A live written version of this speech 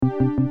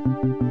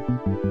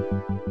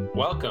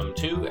Welcome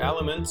to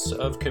Elements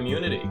of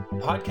Community, a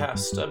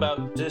podcast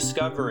about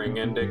discovering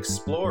and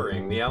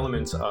exploring the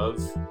elements of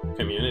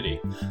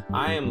community.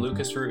 I am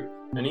Lucas Root,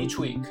 and each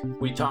week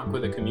we talk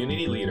with a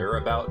community leader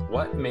about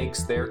what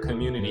makes their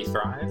community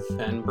thrive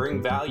and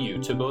bring value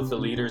to both the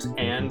leaders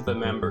and the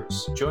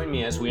members. Join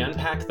me as we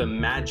unpack the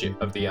magic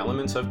of the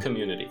elements of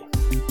community.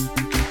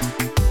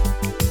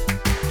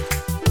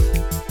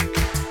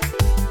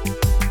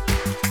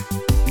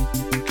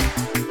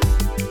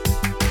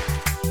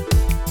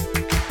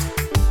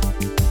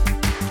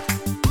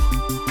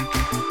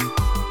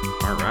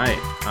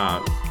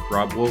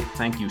 Rob Wolf,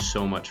 thank you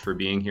so much for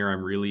being here.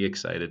 I'm really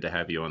excited to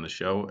have you on the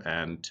show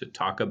and to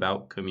talk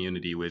about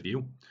community with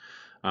you.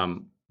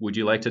 Would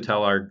you like to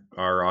tell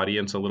our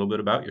audience a little bit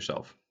about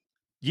yourself?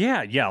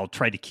 Yeah, I'll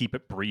try to keep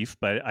it brief,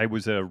 but I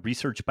was a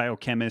research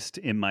biochemist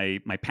in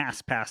my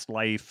past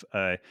life,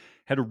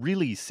 had a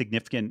really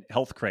significant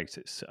health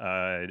crisis.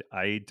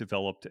 I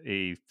developed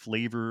a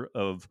flavor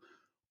of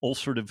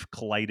ulcerative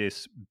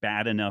colitis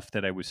bad enough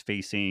that I was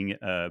facing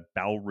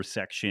bowel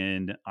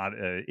resection,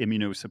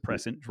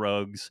 immunosuppressant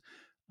drugs.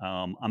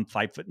 I'm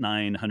 5'9",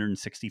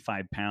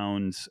 165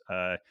 pounds.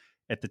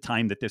 At the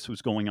time that this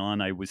was going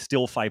on, I was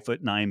still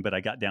 5'9", but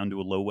I got down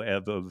to a low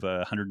ebb of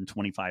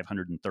 125,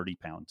 130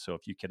 pounds. So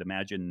if you could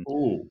imagine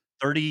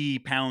 30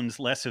 pounds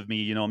less of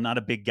me, I'm not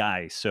a big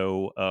guy.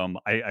 So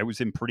I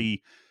was in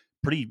pretty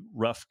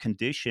rough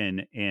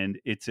condition, and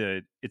it's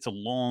a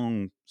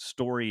long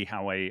story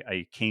how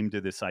I came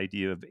to this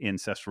idea of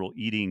ancestral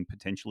eating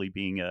potentially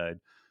being a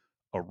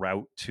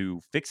route to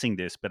fixing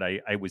this. But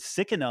I was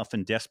sick enough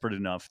and desperate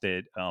enough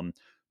that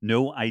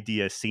no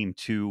idea seemed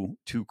too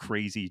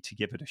crazy to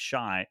give it a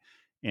shot.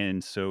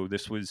 And so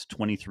this was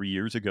 23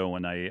 years ago,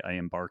 and I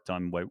embarked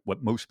on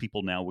what most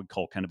people now would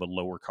call kind of a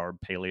lower carb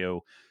paleo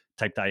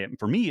type diet. And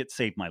for me, it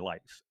saved my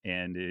life.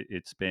 And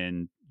it's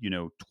been,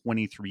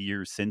 23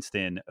 years since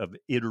then of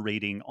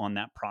iterating on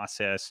that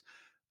process,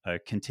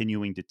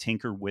 continuing to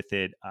tinker with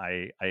it.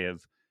 I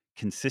have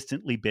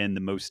consistently been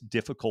the most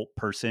difficult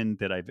person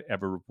that I've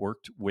ever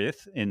worked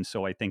with. And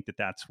so I think that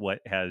that's what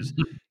has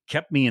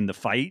kept me in the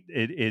fight.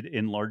 It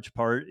in large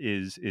part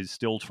is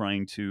still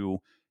trying to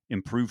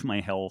improve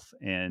my health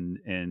and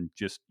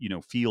just,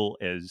 feel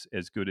as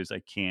good as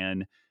I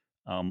can.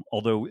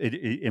 Although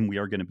and we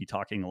are going to be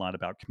talking a lot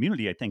about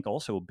community, I think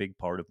also a big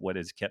part of what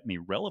has kept me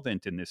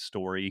relevant in this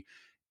story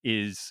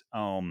is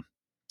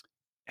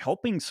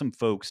helping some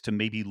folks to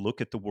maybe look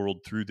at the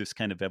world through this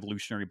kind of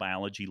evolutionary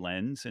biology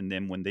lens. And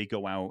then when they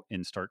go out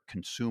and start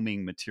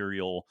consuming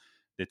material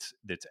that's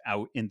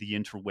out in the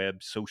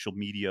interweb, social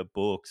media,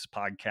 books,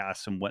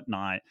 podcasts, and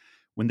whatnot,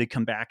 when they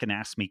come back and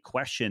ask me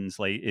questions,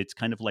 like it's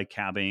kind of like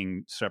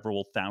having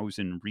several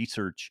thousand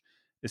research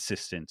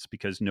assistants,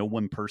 because no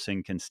one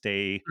person can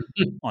stay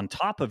on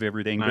top of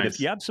everything. Nice. But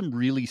if you have some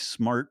really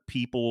smart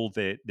people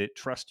that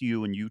trust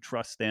you and you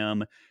trust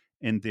them,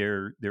 and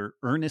they're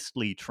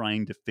earnestly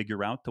trying to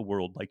figure out the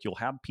world, like you'll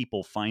have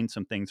people find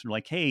some things, they're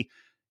like, hey,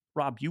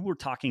 Rob, you were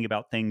talking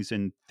about things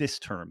in this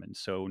term, and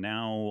so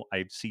now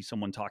I see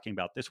someone talking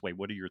about this way.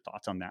 What are your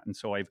thoughts on that? And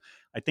so I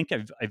think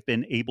I've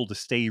been able to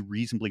stay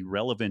reasonably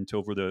relevant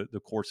over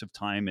the course of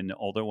time. And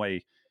although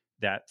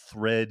that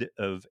thread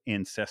of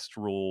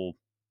ancestral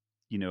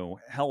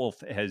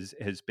health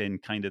has been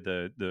kind of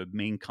the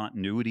main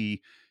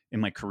continuity in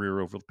my career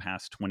over the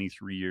past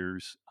 23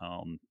 years.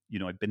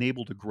 I've been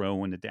able to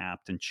grow and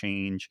adapt and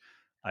change.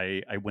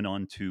 I went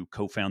on to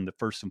co-found the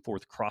first and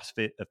fourth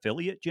CrossFit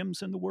affiliate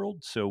gyms in the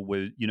world. So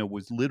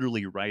was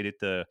literally right at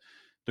the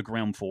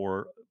ground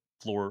floor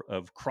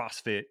of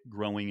CrossFit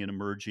growing and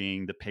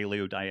emerging, the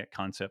paleo diet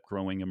concept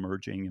growing,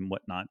 emerging, and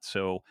whatnot.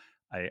 So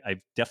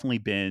I've definitely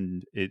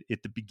been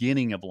at the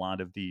beginning of a lot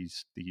of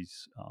these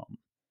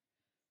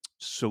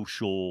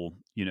social,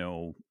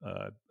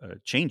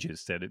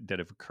 changes that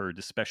have occurred,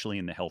 especially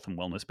in the health and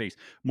wellness space.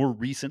 More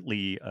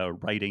recently,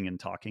 writing and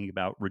talking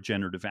about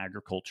regenerative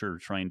agriculture,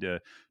 trying to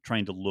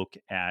look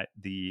at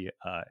the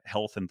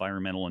health,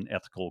 environmental, and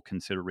ethical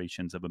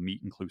considerations of a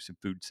meat-inclusive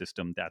food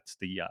system. That's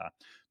the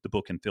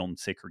book and film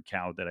Sacred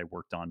Cow that I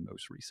worked on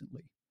most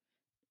recently.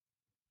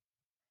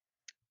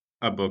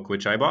 A book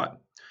which I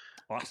bought.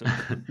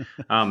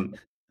 Awesome.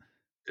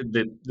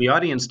 The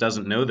audience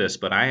doesn't know this,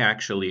 but I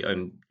actually,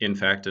 in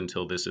fact,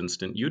 until this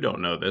instant, you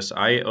don't know this.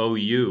 I owe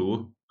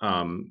you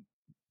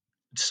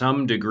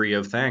some degree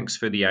of thanks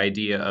for the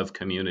idea of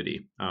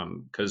community,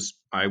 because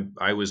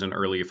I was an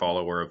early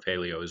follower of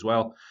paleo as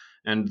well,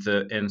 and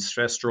the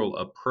ancestral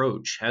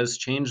approach has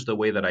changed the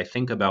way that I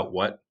think about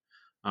what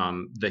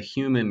the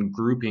human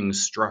grouping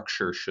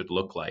structure should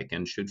look like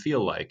and should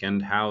feel like,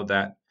 and how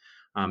that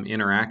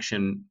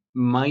interaction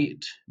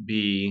might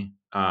be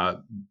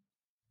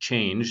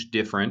changed,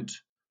 different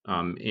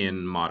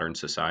in modern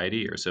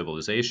society or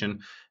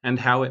civilization, and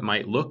how it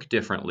might look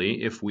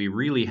differently if we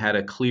really had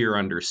a clear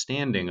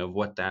understanding of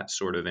what that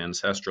sort of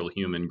ancestral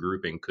human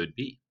grouping could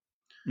be.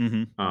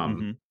 And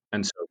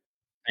so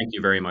thank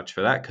you very much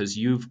for that, because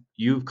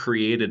you've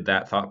created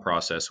that thought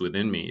process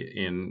within me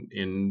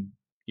in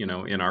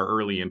our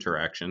early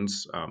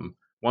interactions,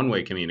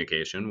 one-way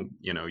communication,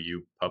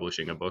 you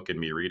publishing a book and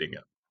me reading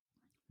it.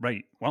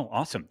 Right. Well,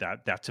 awesome.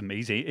 That's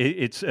amazing.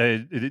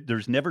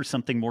 There's never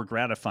something more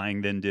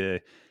gratifying than to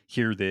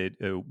hear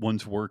that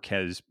one's work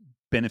has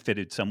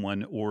benefited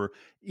someone, or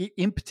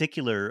in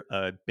particular,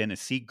 been a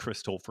seed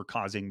crystal for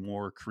causing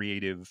more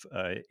creative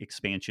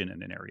expansion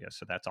in an area.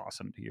 So that's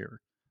awesome to hear.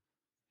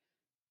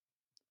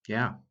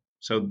 Yeah.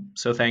 So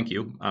thank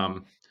you.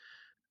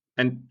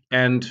 And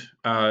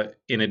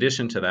in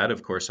addition to that,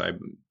 of course,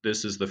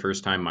 this is the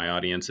first time my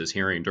audience is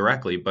hearing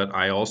directly, but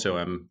I also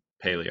am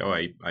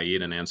paleo. I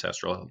eat an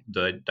ancestral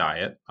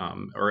diet,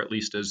 or at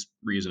least as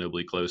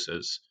reasonably close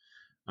as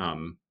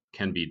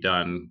can be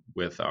done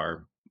with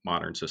our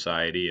modern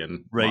society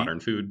and Right. modern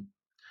food.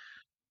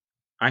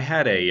 I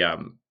had uh,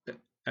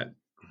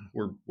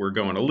 we're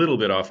going a little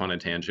bit off on a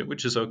tangent,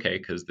 which is okay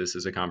because this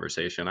is a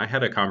conversation. I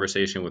had a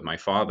conversation with my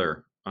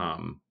father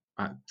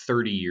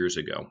 30 years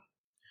ago,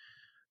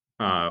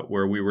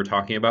 where we were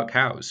talking about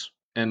cows.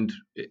 And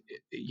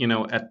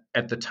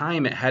at the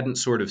time, it hadn't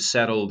sort of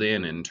settled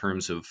in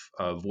terms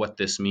of what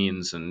this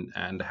means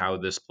and how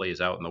this plays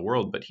out in the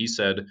world. But he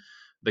said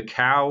the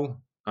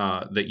cow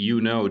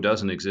that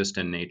doesn't exist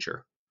in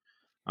nature.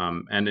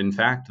 And in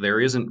fact, there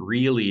isn't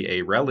really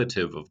a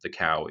relative of the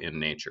cow in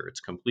nature. It's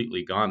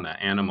completely gone.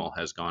 That animal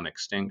has gone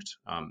extinct.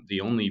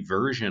 The only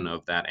version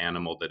of that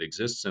animal that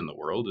exists in the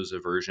world is a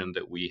version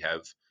that we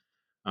have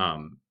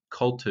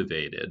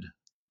cultivated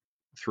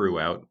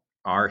throughout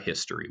our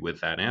history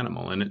with that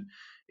animal. And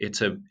it's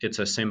a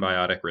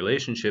symbiotic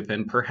relationship.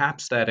 And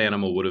perhaps that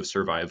animal would have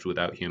survived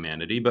without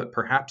humanity, but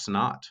perhaps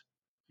not.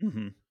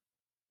 Hmm.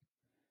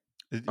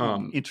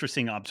 Um,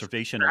 Interesting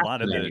observation. A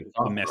lot of the Fascinating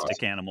thought domestic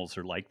process. animals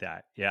are like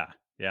that. Yeah.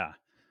 Yeah.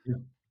 Yeah.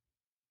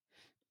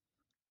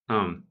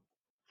 Um,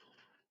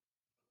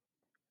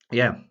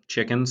 yeah,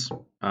 chickens.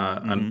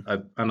 Hmm.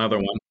 Another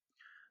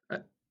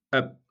one.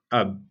 a,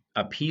 a,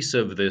 a piece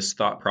of this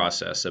thought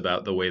process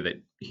about the way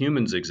that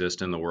humans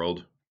exist in the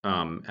world,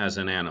 as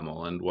an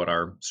animal, and what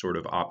our sort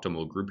of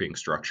optimal grouping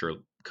structure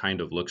kind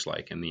of looks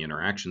like and the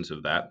interactions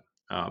of that.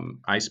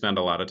 I spend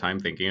a lot of time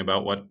thinking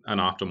about what an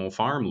optimal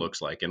farm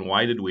looks like and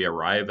why did we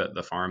arrive at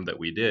the farm that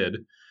we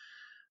did.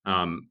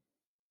 Um,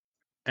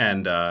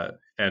 and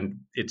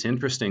it's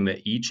interesting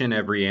that each and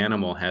every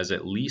animal has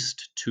at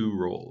least two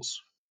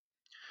roles.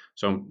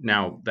 So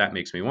now that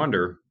makes me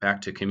wonder,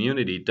 back to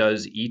community,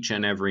 does each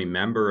and every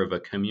member of a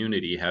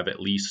community have at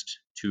least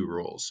two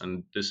roles?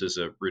 And this is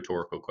a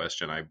rhetorical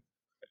question.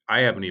 I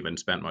haven't even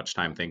spent much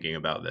time thinking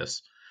about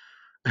this.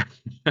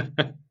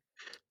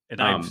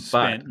 And I've But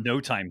spent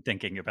no time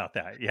thinking about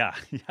that. Yeah.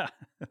 Yeah.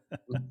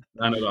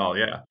 none at all,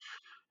 yeah.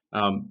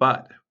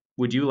 But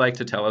would you like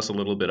to tell us a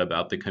little bit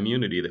about the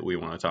community that we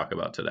want to talk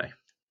about today?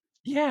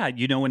 Yeah,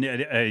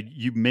 and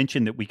you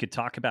mentioned that we could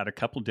talk about a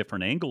couple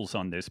different angles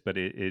on this, but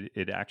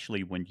it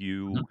actually, when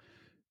Mhm.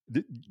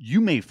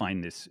 you may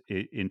find this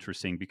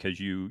interesting because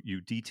you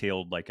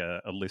detailed like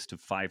a list of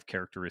 5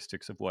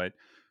 characteristics of what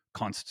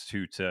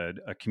constitutes a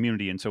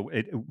community, and so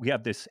we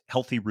have this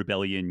healthy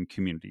rebellion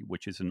community,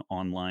 which is an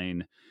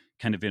online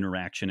kind of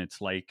interaction. It's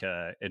like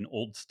an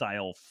old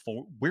style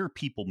where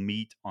people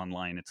meet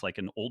online. It's like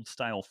an old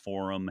style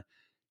forum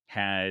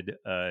had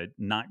a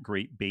not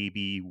great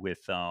baby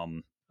with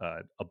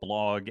a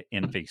blog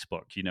and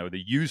Facebook.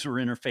 The user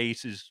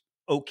interface is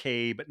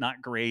okay, but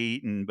not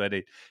great, and but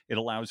it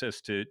allows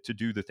us to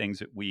do the things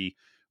that we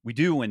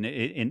do. And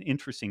an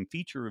interesting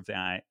feature of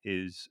that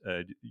is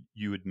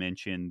you had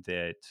mentioned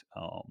that.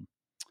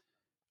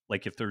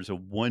 Like if there's a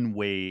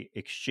one-way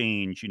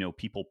exchange,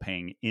 people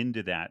paying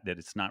into that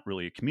it's not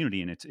really a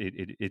community, and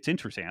it's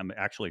interesting. I'm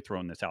actually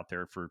throwing this out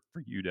there for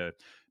you to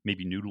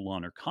maybe noodle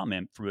on or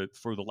comment.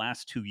 For the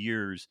last 2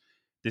 years,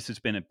 this has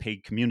been a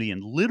paid community,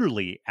 and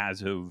literally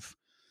as of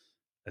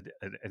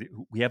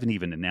we haven't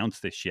even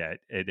announced this yet.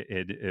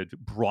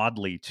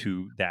 Broadly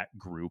to that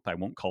group, I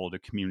won't call it a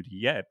community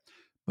yet,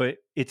 but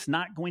it's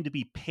not going to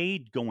be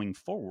paid going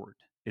forward.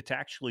 It's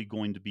actually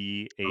going to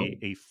be Oh,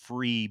 a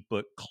free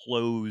but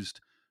closed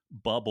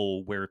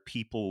bubble where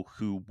people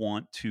who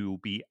want to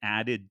be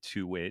added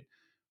to it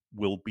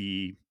will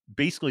be,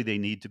 basically they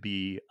need to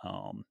be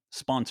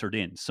sponsored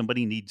in.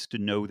 Somebody needs to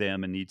know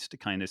them and needs to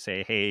kind of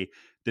say, hey,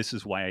 this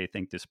is why I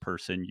think this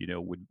person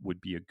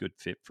would be a good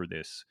fit for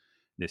this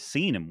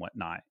scene and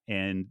whatnot.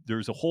 And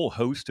there's a whole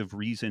host of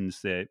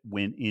reasons that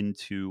went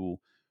into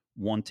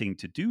wanting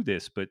to do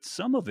this, but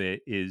some of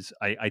it is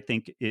I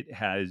think it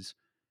has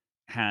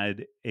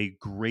had a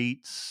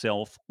great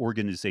self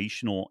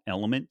organizational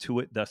element to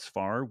it thus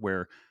far,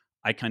 where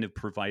I kind of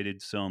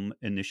provided some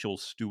initial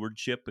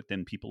stewardship, but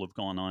then people have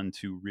gone on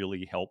to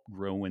really help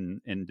grow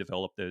and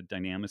develop the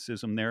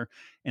dynamicism there.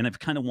 And I've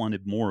kind of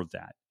wanted more of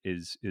that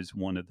is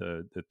one of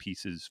the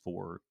pieces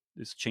for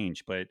this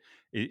change. But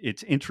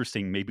it's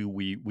interesting. Maybe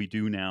we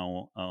do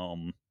now.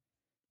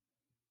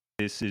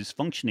 This is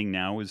functioning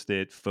now is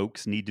that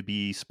folks need to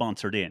be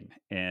sponsored in,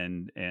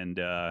 and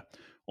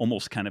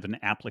almost kind of an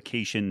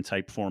application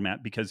type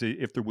format, because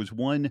if there was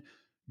one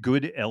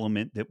good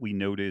element that we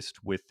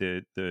noticed with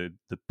the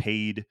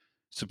paid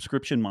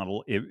subscription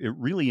model, it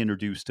really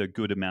introduced a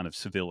good amount of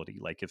civility.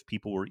 Like if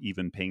people were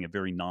even paying a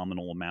very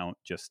nominal amount,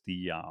 just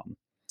the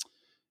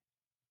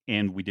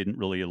and we didn't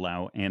really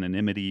allow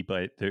anonymity,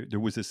 but there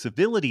was a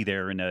civility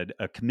there and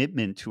a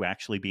commitment to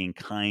actually being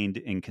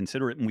kind and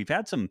considerate. And we've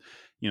had some,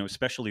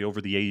 especially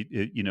over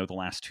the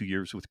last 2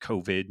 years with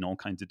COVID and all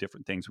kinds of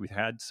different things, we've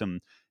had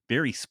some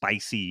very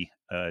spicy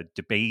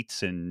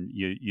debates and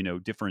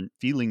different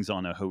feelings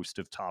on a host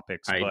of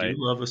topics. I do But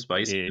love a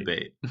spicy it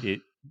debate.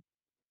 it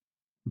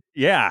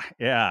yeah,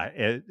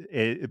 yeah,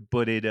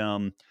 but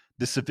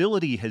the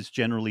civility has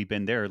generally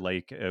been there.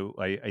 Like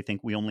I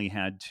think we only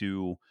had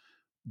to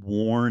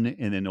warn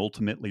and then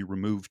ultimately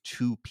remove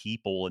two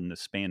people in the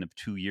span of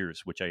 2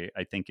 years, which I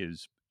think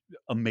is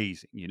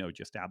amazing,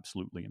 just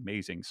absolutely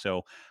amazing.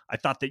 So I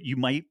thought that you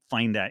might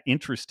find that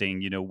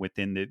interesting,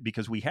 within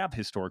because we have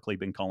historically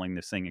been calling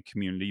this thing a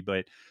community,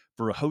 but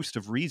for a host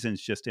of reasons,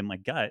 just in my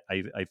gut,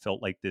 I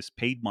felt like this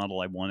paid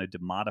model, I wanted to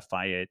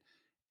modify it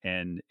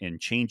and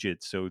change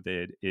it so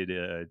that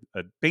it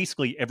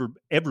basically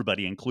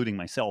everybody, including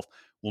myself,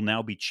 will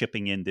now be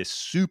chipping in this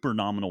super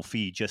nominal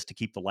fee just to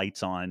keep the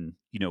lights on,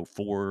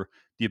 for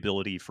the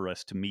ability for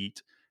us to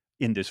meet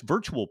in this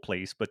virtual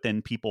place. But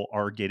then people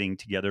are getting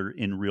together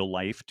in real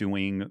life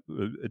doing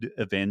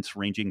events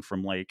ranging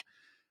from like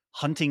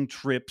hunting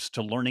trips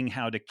to learning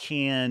how to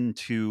can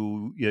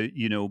to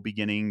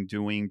beginning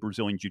doing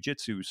Brazilian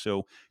jiu-jitsu.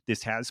 So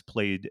this has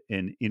played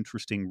an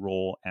interesting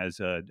role as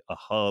a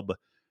hub.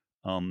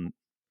 um,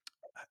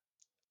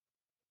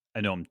 I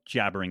know I'm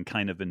jabbering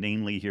kind of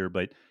inanely here,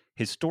 but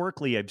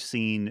historically, I've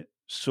seen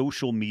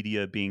social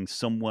media being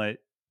somewhat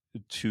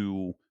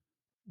to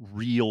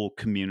real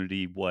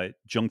community what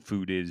junk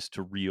food is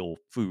to real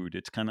food.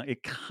 It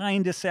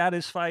kind of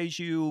satisfies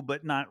you,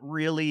 but not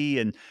really.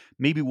 And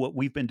maybe what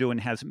we've been doing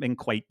hasn't been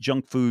quite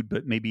junk food,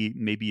 but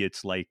maybe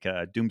it's like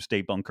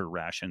doomsday bunker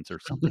rations or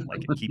something.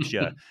 Like it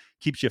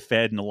keeps you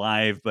fed and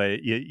alive, but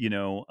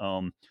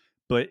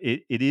but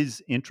it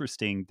is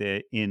interesting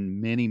that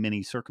in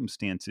many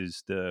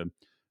circumstances the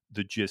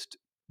just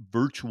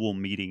virtual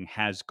meeting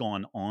has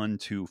gone on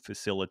to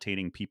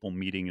facilitating people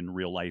meeting in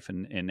real life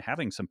and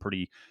having some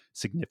pretty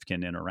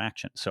significant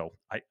interaction. So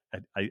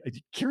I'm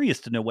curious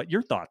to know what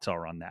your thoughts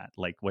are on that.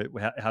 Like,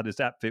 how does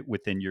that fit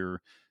within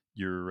your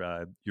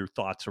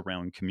thoughts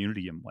around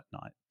community and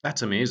whatnot?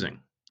 That's amazing.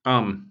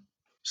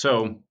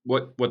 So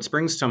what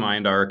springs to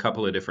mind are a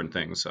couple of different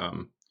things.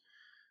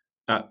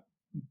 Uh,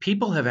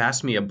 People have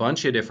asked me a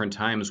bunch of different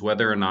times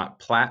whether or not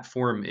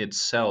platform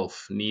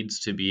itself needs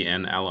to be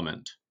an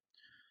element.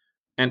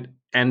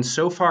 And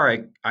so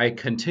far I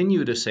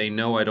continue to say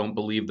no, I don't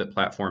believe that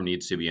platform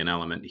needs to be an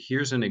element.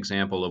 Here's an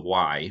example of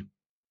why.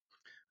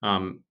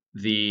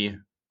 The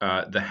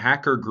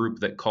hacker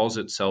group that calls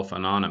itself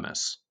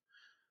Anonymous,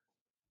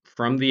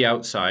 from the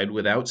outside,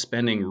 without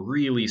spending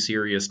really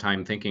serious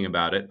time thinking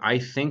about it, I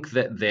think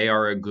that they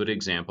are a good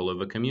example of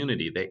a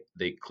community.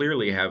 They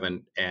clearly have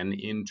an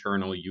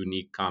internal,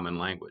 unique common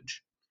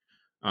language.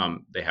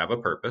 They have a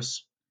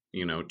purpose,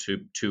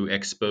 to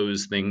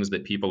expose things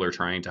that people are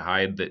trying to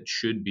hide that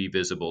should be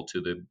visible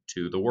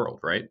to the world,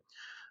 right?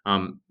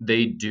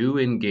 They do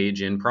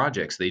engage in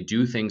projects. They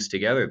do things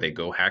together. They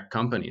go hack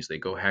companies. They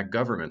go hack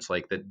governments.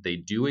 Like that, they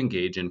do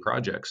engage in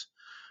projects.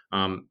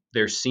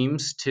 There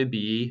seems to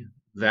be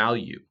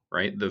value,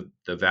 right?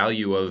 The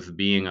value of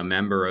being a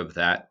member of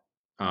that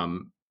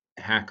um,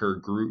 hacker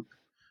group,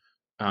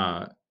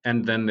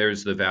 and then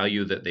there's the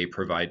value that they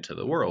provide to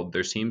the world.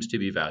 There seems to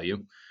be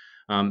value,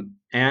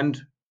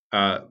 and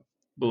uh,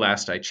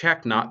 last I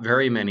checked, not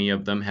very many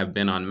of them have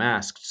been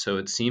unmasked. So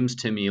it seems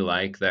to me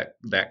like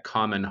that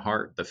common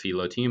heart, the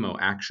philotimo,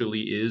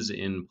 actually is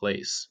in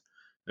place.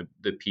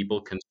 The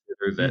people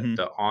consider that Hmm.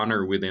 the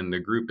honor within the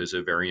group is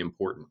a very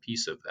important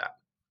piece of that.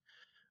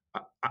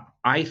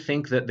 I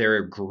think that they're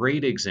a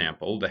great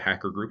example. The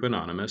Hacker Group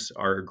Anonymous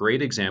are a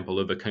great example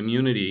of a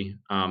community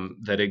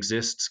that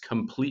exists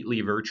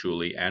completely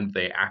virtually, and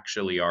they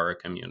actually are a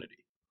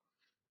community.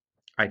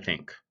 I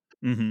think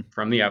Hmm.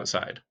 from the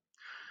outside.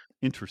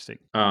 Interesting.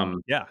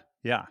 Um, Yeah.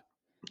 Yeah.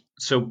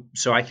 so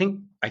I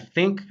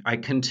think I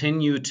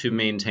continue to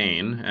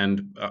maintain,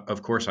 and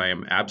of course I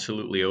am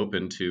absolutely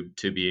open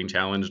to being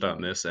challenged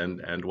on this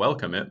and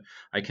welcome it.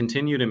 I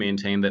continue to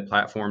maintain that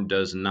platform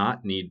does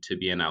not need to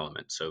be an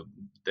element. So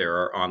there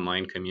are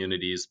online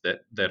communities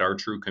that are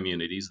true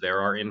communities. There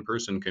are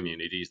in-person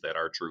communities that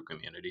are true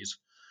communities.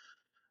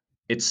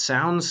 It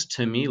sounds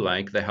to me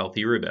like the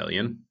Healthy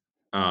Rebellion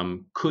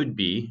could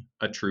be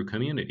a true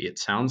community. It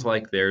sounds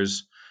like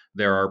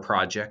there are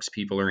projects,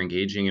 people are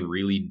engaging in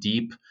really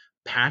deep,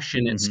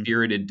 passionate, Hmm.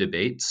 spirited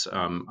debates.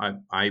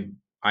 I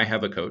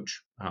have a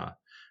coach,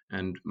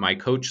 and my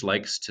coach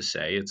likes to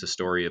say, it's a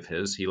story of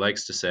his. He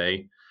likes to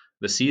say,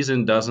 the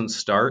season doesn't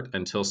start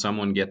until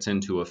someone gets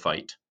into a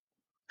fight.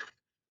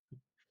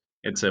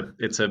 It's a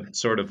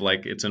sort of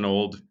like it's an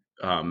old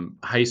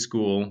high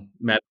school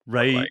metaphor.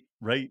 Like, Right.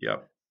 Right.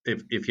 yep,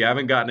 if you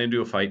haven't gotten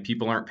into a fight,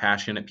 people aren't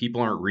passionate,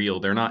 people aren't real,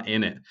 they're not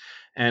in it.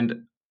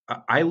 And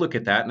I look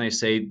at that and I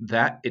say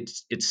that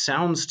it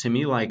sounds to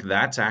me like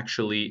that's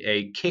actually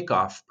a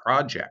kickoff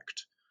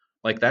project.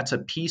 Like that's a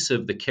piece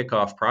of the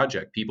kickoff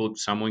project. People,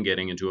 someone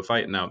getting into a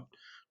fight. Now,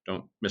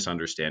 don't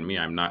misunderstand me.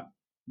 I'm not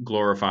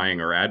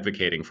glorifying or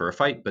advocating for a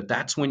fight, but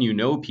that's when you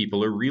know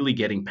people are really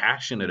getting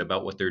passionate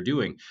about what they're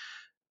doing.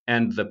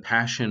 And the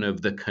passion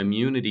of the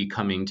community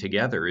coming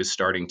together is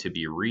starting to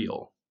be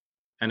real.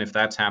 And if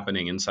that's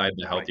happening inside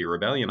the Right. Healthy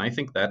Rebellion, I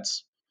think that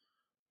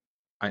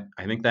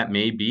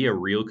may be a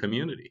real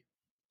community.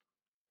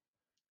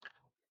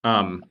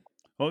 Um,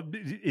 Well,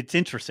 it's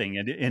interesting,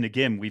 and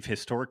again, we've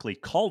historically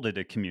called it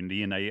a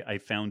community, and I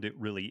found it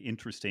really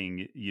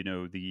interesting. You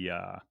know, the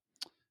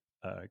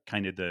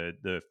kind of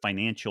the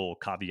financial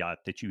caveat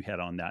that you had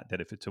on that, that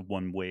if it's a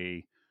one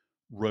way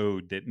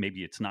road, that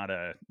maybe it's not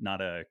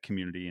a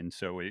community. And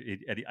so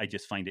I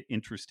just find it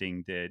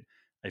interesting that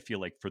I feel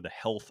like for the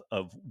health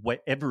of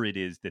whatever it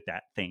is that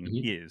that thing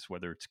mhm. is,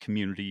 whether it's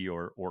community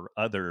or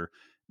other,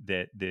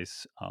 that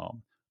this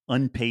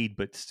unpaid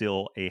but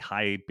still a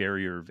high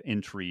barrier of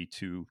entry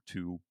to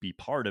be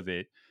part of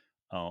it,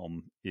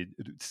 it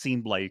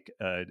seemed like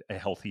a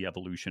healthy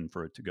evolution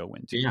for it to go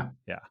into. Yeah,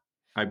 Yeah.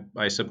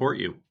 I support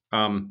you.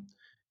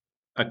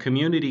 A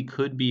community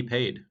could be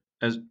paid.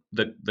 As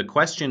the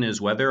question is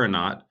whether or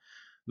not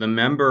the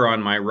member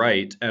on my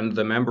right and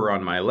the member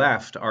on my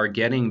left are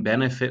getting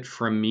benefit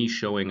from me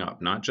showing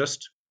up, not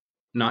just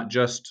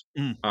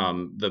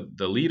Mm.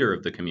 the leader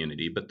of the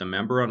community, but the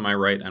member on my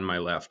right and my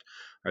left.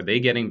 Are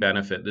they getting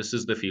benefit? This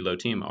is the Philo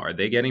team. Are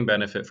they getting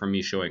benefit from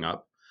me showing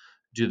up?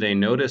 Do they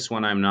notice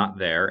when I'm not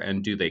there,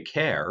 and do they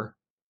care?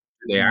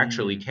 Do they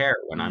actually Mm. care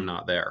when I'm Mm.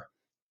 not there?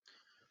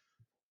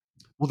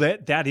 Well,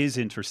 that is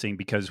interesting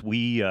because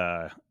we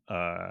uh,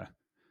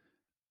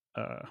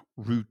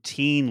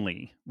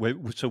 routinely,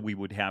 so we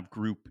would have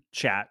group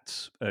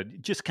chats,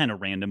 just kind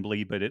of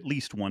randomly, but at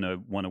least one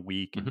a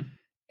week, Mhm.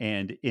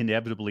 and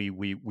inevitably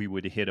we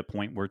would hit a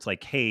point where it's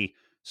like, hey,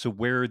 so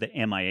where are the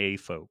MIA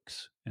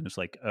folks? And it's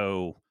like,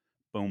 oh,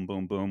 boom,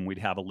 boom, boom. We'd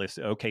have a list.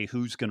 Okay,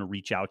 who's going to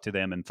reach out to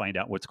them and find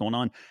out what's going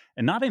on?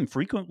 And not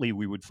infrequently,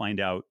 we would find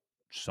out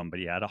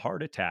somebody had a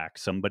heart attack,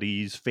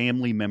 somebody's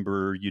family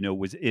member,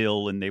 was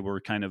ill, and they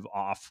were kind of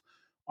off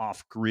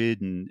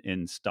grid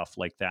and stuff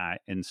like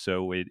that. And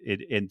so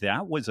and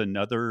that was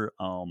another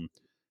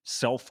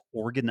self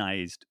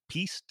organized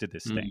piece to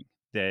this thing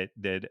Mm.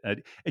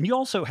 that and you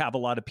also have a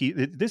lot of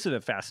people. This is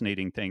a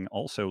fascinating thing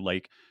also,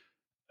 like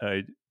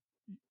uh,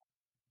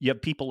 you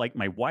have people like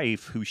my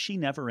wife who she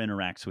never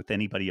interacts with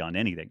anybody on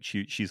anything.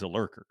 She's a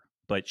lurker,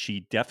 but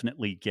she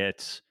definitely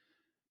gets,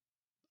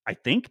 I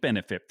think,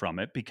 benefit from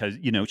it because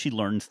she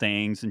learns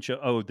things and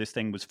oh, this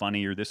thing was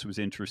funny or this was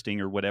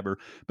interesting or whatever.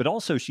 But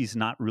also she's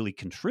not really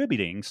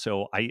contributing.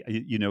 So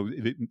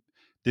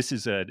this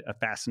is a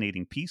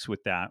fascinating piece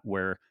with that,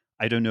 where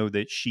I don't know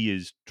that she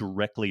is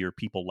directly, or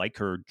people like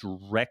her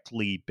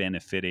directly,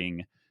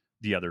 benefiting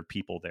the other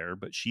people there,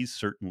 but she's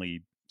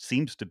certainly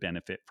seems to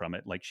benefit from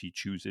it. Like she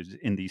chooses,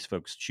 and these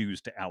folks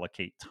choose to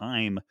allocate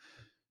time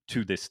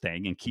to this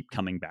thing and keep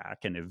coming back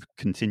and have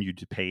continued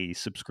to pay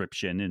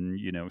subscription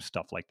and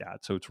stuff like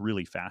that. So it's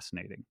really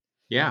fascinating.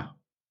 Yeah,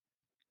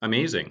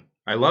 amazing.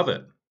 I love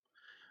it.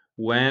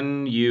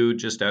 When you,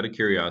 just out of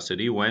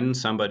curiosity, when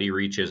somebody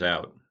reaches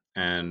out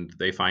and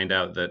they find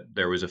out that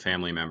there was a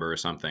family member or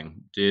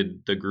something,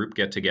 did the group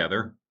get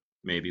together?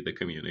 Maybe the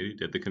community.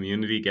 Did the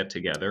community get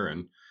together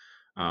and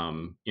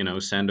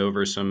send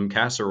over some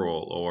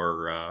casserole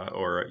or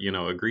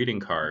a greeting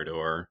card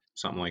or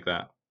something like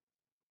that?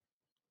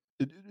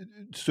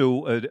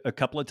 So a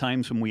couple of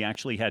times when we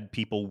actually had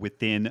people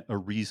within a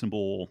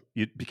reasonable,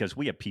 because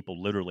we have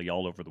people literally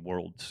all over the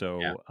world. Yeah. So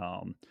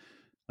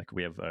like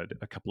we have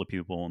a couple of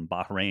people in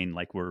Bahrain.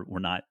 Like we're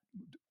not,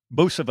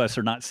 most of us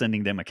are not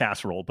sending them a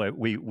casserole, but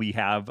we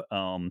have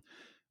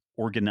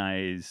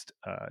organized,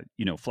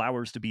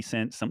 flowers to be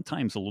sent.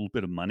 Sometimes a little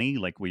bit of money.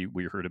 Like we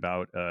heard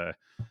about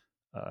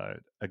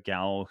a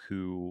gal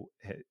who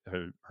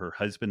her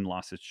husband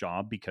lost his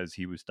job because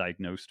he was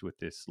diagnosed with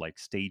this like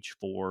stage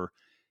 4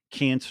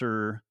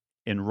 cancer,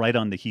 and right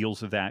on the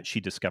heels of that, she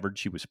discovered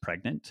she was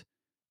pregnant,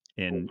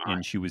 Oh my.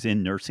 and she was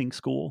in nursing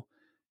school,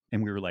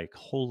 and we were like,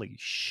 holy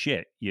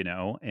shit,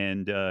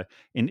 and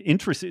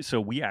interested.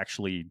 So we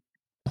actually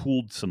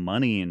pooled some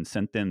money and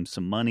sent them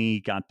some money,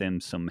 got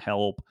them some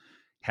help,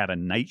 had a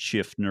night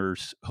shift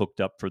nurse hooked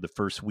up for the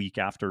first week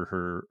after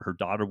her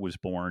daughter was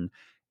born,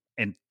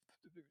 and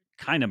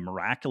kind of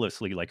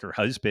miraculously, like her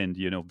husband,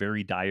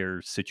 very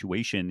dire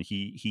situation,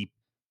 he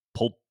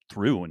pulled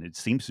through, and it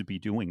seems to be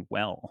doing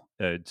well.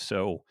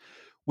 So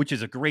which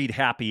is a great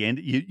happy end,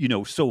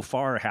 so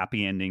far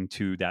happy ending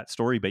to that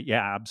story. But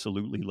yeah,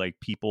 absolutely, like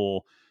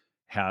people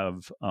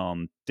have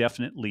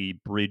definitely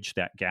bridged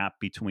that gap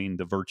between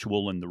the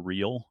virtual and the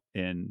real,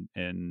 and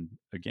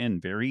again,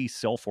 very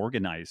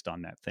self-organized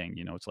on that thing.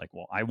 It's like,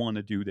 well, I want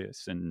to do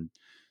this, and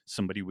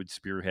somebody would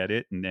spearhead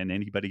it, and then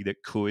anybody that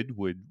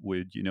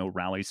would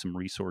rally some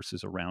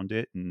resources around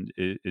it. And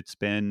it's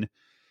been,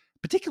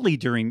 particularly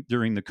during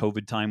the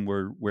COVID time,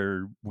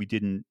 where we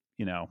didn't,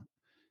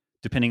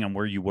 depending on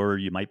where you were,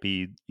 you might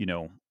be,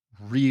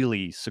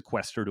 really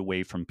sequestered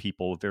away from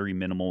people, very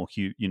minimal,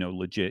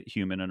 legit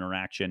human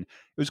interaction. It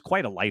was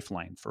quite a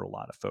lifeline for a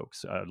lot of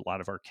folks. A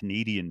lot of our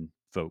Canadian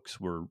folks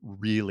were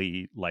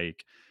really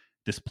like,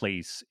 this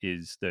place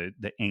is the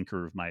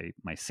anchor of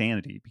my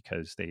sanity,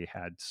 because they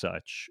had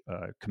such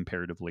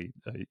comparatively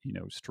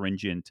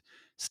stringent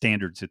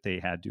standards that they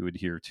had to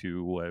adhere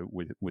to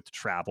with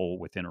travel,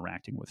 with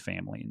interacting with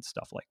family and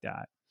stuff like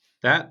that.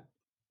 That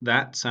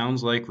that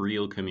sounds like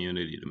real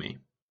community to me.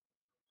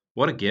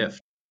 What a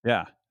gift.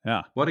 Yeah,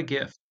 yeah, What a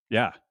gift.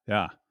 yeah,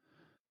 yeah.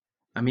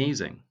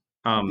 Amazing.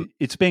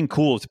 It's been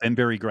cool. It's been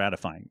very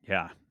gratifying.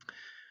 Yeah.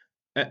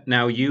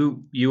 Now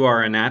you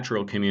are a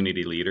natural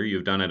community leader.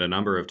 You've done it a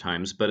number of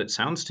times, but it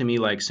sounds to me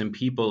like some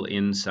people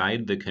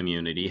inside the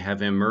community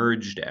have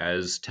emerged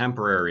as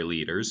temporary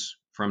leaders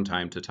from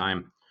time to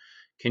time.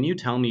 Can you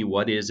tell me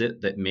what is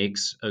it that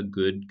makes a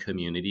good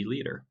community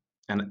leader?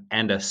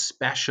 And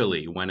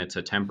especially when it's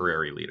a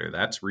temporary leader.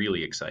 That's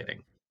really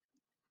exciting.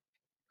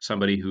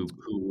 Somebody who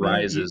Well,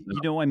 rises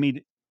up. I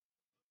mean,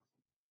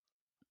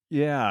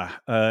 yeah.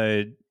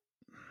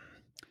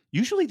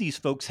 Usually these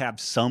folks have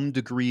some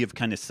degree of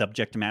kind of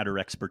subject matter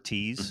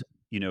expertise.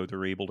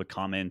 They're able to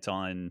comment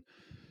on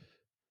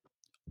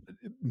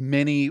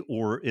many,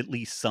 or at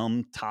least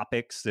some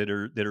topics that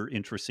are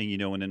interesting.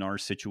 And in our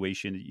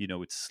situation,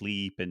 it's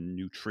sleep and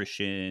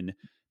nutrition,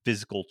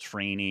 physical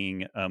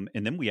training, and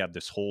then we have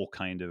this whole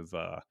kind of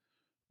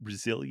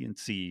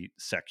resiliency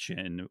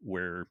section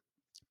where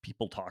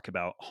people talk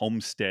about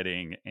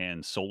homesteading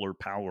and solar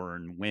power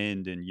and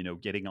wind and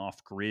getting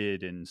off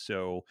grid. And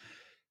so,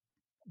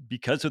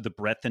 because of the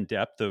breadth and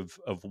depth of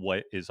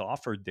what is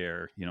offered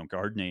there,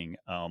 gardening,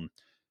 uh,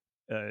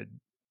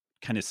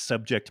 kind of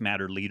subject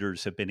matter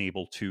leaders have been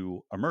able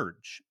to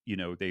emerge.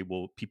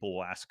 People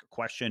will ask a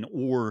question,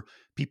 or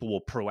people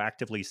will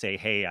proactively say,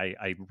 hey,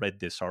 I read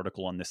this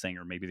article on this thing,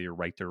 or maybe they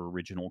write their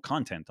original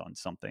content on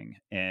something.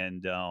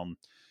 And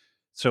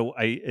so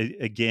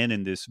again,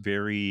 in this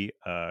very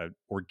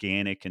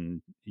organic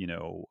and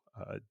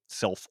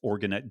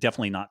self-organized,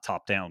 definitely not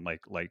top down,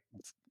 like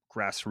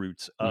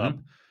grassroots up,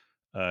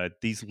 Mhm.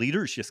 these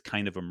leaders just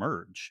kind of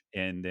emerge,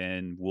 and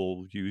then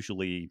we'll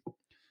usually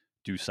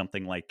do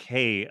something like,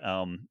 hey,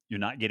 you're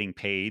not getting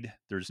paid,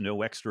 there's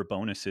no extra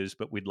bonuses,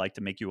 but we'd like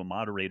to make you a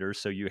moderator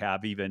so you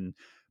have even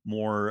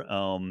more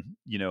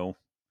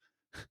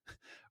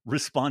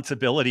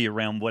responsibility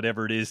around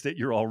whatever it is that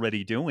you're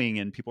already doing.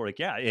 And people are like,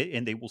 yeah,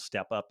 and they will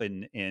step up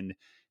and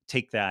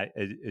take that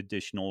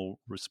additional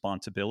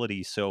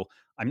responsibility. So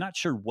I'm not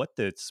sure what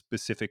the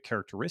specific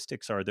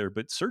characteristics are there,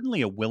 but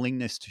certainly a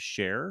willingness to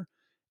share,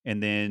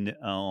 and then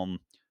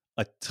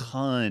a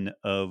ton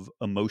of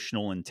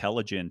emotional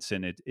intelligence.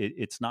 And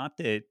it's not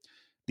that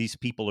these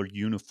people are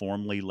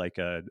uniformly like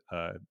a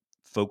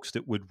folks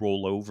that would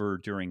roll over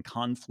during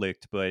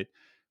conflict, but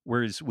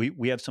whereas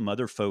we have some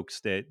other folks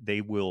that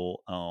they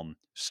will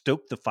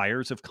stoke the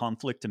fires of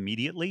conflict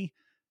immediately,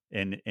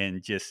 and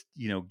just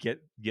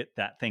get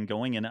that thing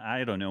going. And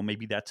I don't know,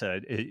 maybe that's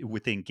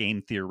within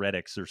game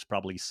theoretics. There's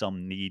probably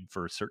some need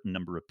for a certain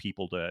number of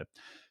people to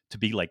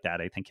be like that.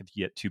 I think if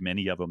you get too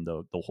many of them,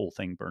 the whole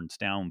thing burns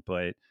down.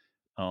 But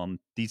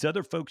these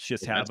other folks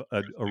just That's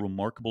have a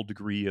remarkable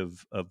degree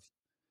of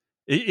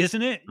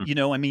isn't it?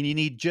 mm, I mean, you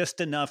need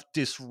just enough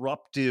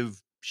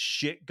disruptive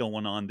shit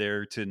going on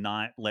there to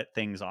not let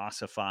things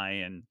ossify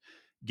and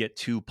get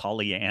too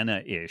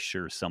Pollyanna-ish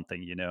or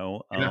something,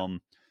 yeah,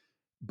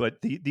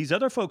 but these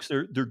other folks,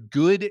 they're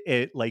good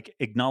at like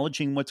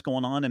acknowledging what's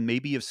going on, and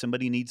maybe if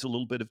somebody needs a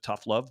little bit of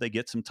tough love, they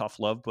get some tough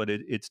love, but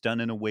it's done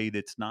in a way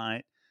that's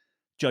not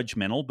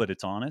judgmental, but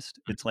it's honest.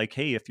 It's like,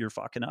 hey, if you're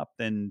fucking up,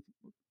 then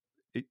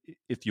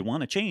if you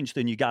want to change,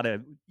 then you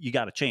gotta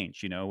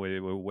change,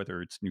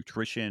 whether it's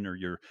nutrition or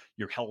your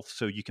health,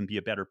 so you can be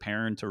a better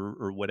parent,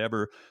 or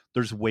whatever.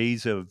 There's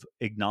ways of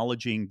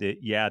acknowledging that,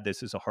 yeah,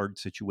 this is a hard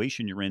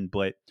situation you're in,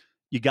 but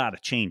you got to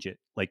change it.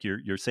 Like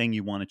you're saying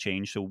you want to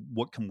change, so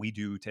what can we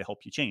do to help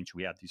you change?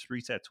 We have these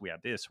resets, we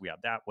have this, we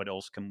have that. What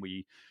else can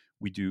we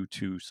do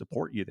to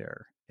support you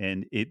there?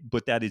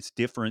 But that is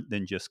different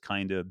than just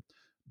kind of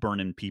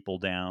burning people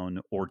down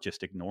or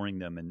just ignoring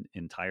them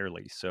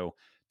entirely. So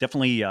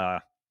definitely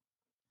a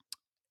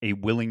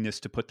willingness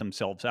to put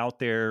themselves out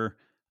there,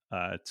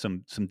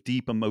 some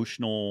deep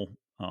emotional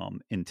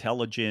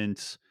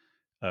intelligence.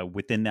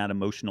 Within that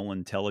emotional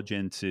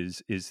intelligence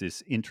is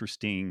this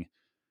interesting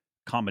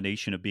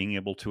combination of being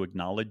able to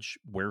acknowledge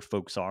where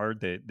folks are,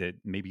 that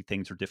maybe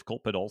things are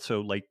difficult, but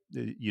also like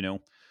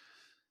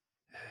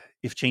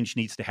if change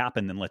needs to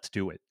happen, then let's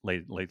do it.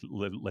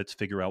 Let's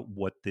figure out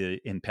what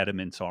the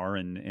impediments are,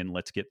 and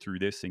let's get through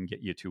this and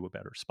get you to a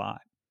better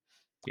spot.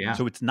 yeah.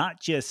 So it's not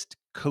just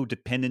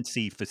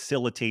codependency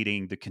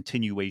facilitating the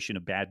continuation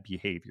of bad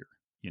behavior,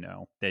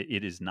 that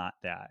it is not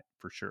that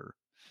for sure.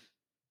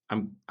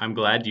 I'm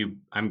glad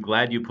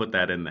you put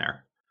that in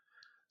there.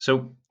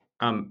 So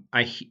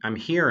I'm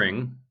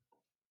hearing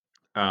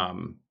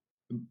um,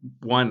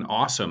 one,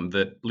 awesome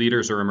that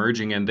leaders are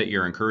emerging and that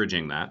you're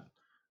encouraging that.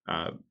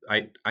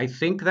 I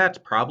think that's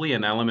probably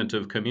an element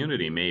of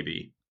community.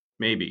 Maybe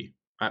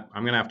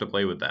I'm gonna have to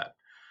play with that.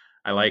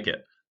 I like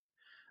it.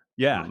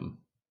 Yeah. Um,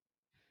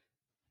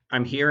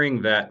 I'm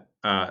hearing that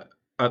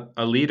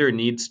a leader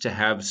needs to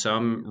have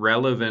some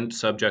relevant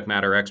subject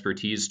matter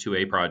expertise to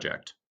a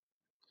project.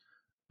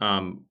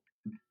 Um,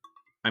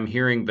 I'm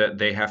hearing that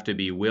they have to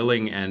be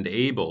willing and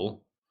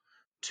able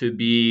to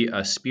be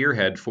a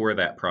spearhead for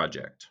that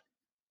project.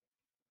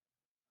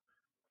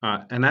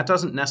 And that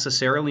doesn't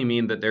necessarily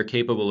mean that they're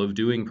capable of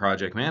doing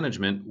project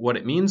management. What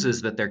it means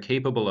is that they're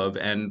capable of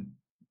and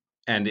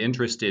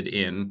interested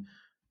in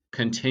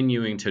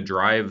continuing to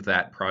drive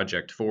that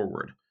project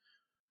forward.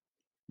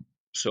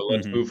 So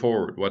let's Hmm. move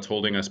forward. What's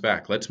holding us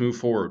back? Let's move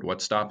forward.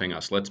 What's stopping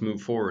us? Let's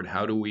move forward.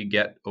 How do we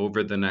get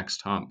over the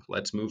next hump?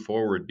 Let's move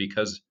forward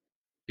because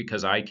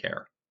I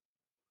care.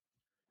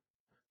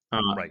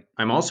 Right.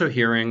 I'm also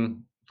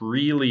hearing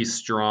really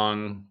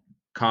strong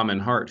common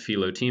heart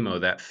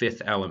philotimo, that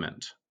fifth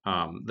element,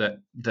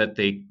 that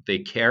they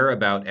care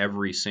about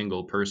every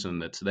single person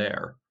that's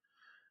there.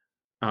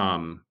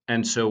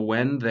 And so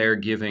when they're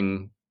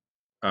giving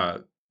uh,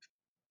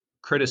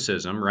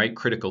 criticism, right,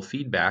 critical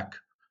feedback,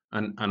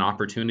 an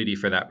opportunity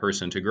for that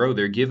person to grow,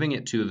 they're giving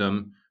it to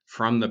them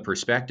from the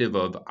perspective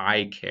of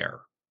I care.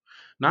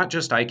 Not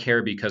just I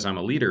care because I'm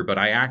a leader, but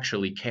I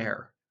actually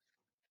care.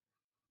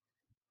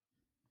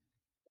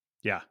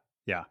 Yeah.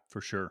 Yeah.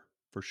 For sure.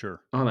 For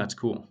sure. Oh, that's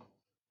cool.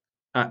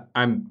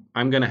 I'm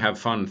going to have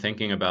fun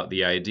thinking about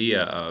the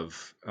idea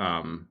of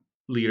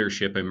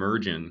leadership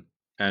emerging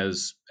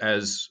as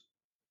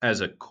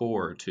a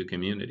core to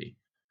community,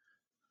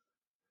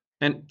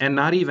 and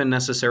not even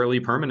necessarily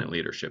permanent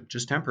leadership,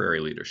 just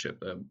temporary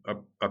leadership.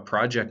 A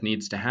project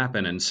needs to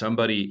happen, and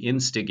somebody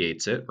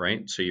instigates it,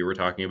 right? So you were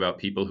talking about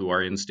people who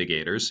are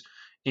instigators,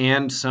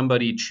 and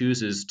somebody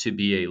chooses to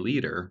be a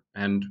leader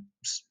and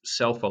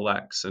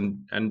self-elects,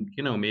 and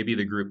maybe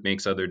the group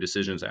makes other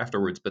decisions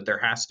afterwards, but there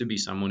has to be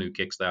someone who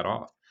kicks that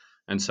off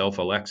and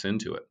self-elects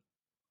into it. Yeah.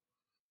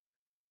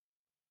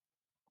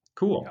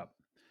 Cool.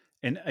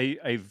 And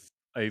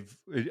I've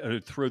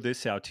throw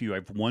this out to you.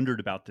 I've wondered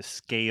about the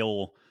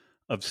scale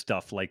of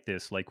stuff like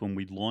this. Like when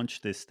we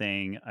launched this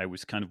thing, I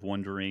was kind of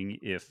wondering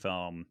if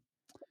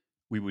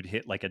we would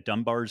hit like a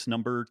Dunbar's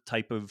number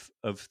type of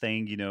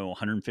thing.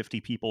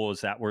 150 people.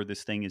 Is that where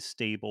this thing is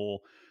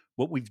stable?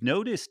 What we've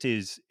noticed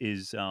is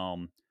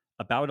about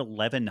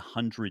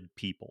 1,100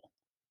 people.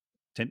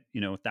 10,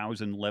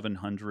 1,000,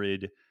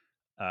 1,100.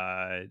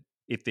 Uh,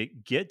 if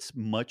it gets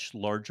much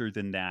larger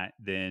than that,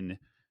 then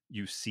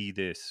you see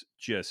this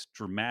just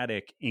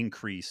dramatic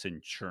increase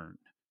in churn.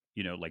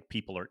 Like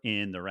people are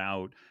in, they're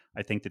out.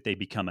 I think that they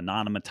become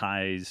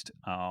anonymized.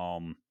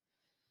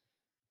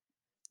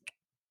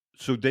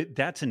 So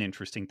that's an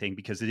interesting thing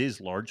because it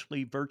is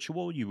largely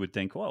virtual. You would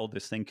think, well,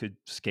 this thing could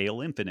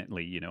scale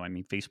infinitely. I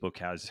mean, Facebook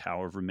has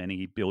however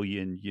many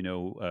billion,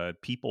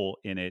 people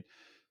in it,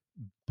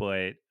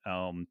 but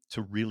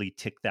to really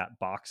tick that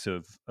box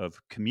of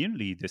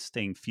community, this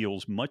thing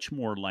feels much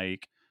more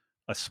like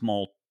a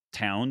small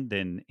town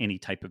than any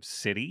type of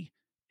city.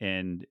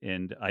 And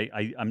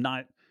I'm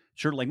not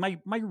sure. Like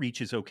my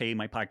reach is okay.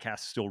 My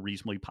podcast's still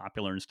reasonably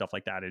popular and stuff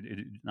like that.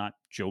 Not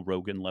Joe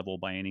Rogan level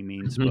by any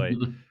means, but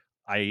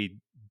I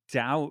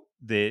doubt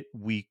that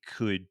we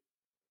could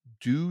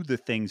do the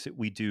things that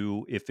we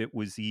do if it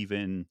was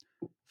even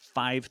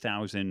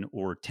 5,000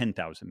 or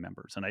 10,000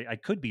 members. And I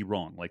could be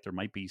wrong. Like there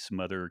might be some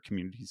other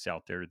communities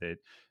out there that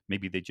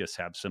maybe they just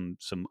have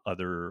some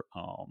other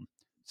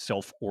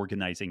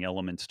self-organizing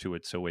elements to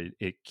it. So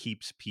it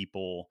keeps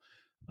people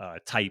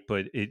tight.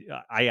 But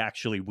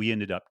we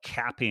ended up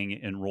capping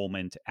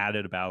enrollment at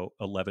about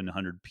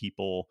 1,100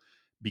 people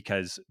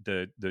because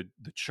the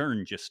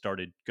churn just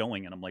started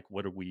going, and I'm like,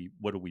 what are we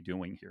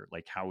doing here?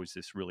 Like, how is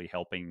this really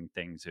helping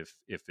things if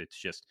it's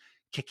just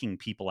kicking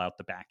people out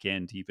the back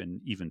end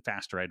even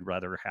faster? I'd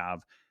rather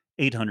have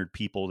 800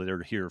 people that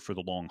are here for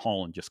the long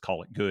haul and just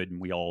call it good,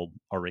 and we all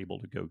are able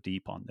to go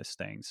deep on this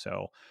thing.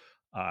 So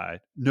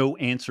no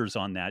answers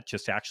on that,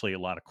 just actually a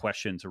lot of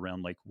questions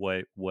around like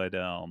what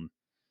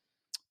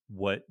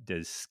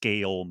does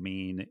scale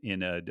mean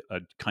in a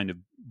kind of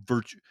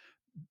virtual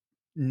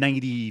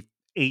 98%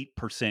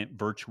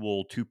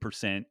 virtual,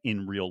 2%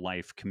 in real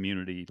life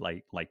community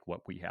like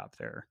what we have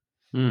there.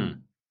 Hmm.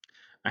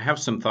 I have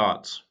some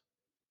thoughts,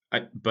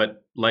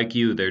 but like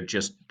you, they're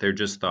just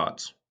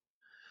thoughts.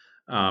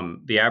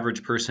 The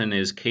average person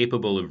is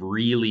capable of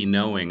really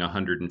knowing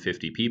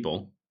 150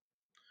 people.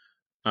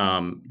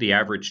 The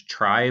average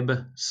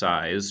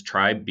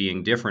tribe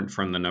being different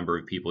from the number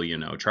of people you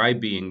know, tribe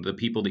being the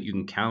people that you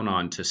can count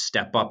on to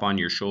step up on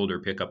your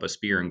shoulder, pick up a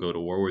spear, and go to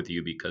war with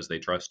you because they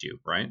trust you,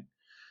 right?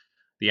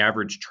 The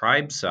average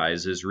tribe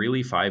size is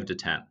really 5 to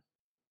 10.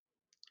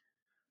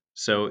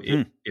 So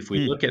Hmm. if we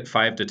Hmm. look at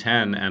 5 to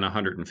 10 and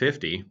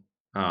 150,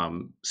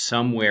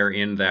 somewhere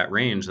in that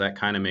range, that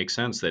kind of makes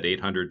sense that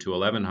 800 to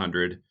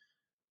 1100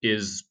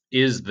 is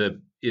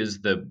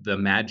the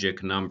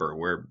magic number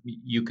where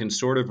you can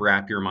sort of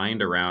wrap your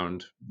mind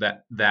around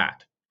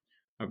that.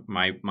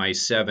 My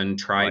seven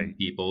tribe Right.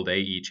 people, they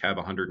each have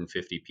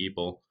 150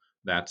 people.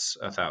 That's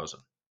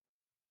 1,000.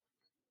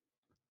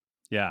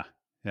 Yeah.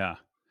 Yeah.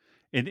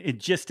 And it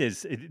just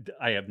is.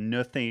 I have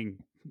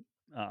nothing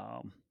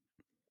um,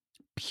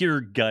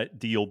 pure gut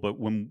deal, but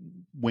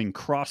when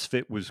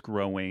CrossFit was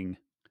growing,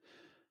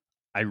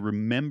 I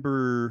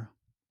remember.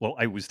 Well,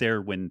 I was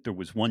there when there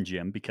was one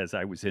gym because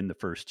I was in the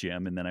first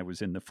gym, and then I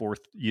was in the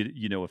fourth,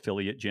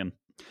 affiliate gym.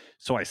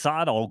 So I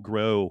saw it all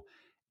grow,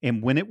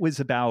 and when it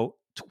was about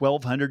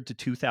 1,200 to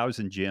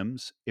 2,000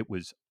 gyms, it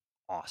was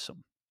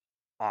awesome.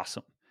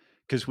 Awesome.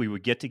 Because we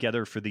would get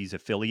together for these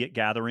affiliate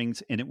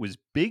gatherings, and it was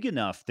big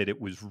enough that it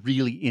was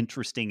really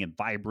interesting and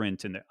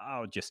vibrant and,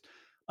 just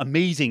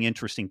amazing,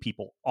 interesting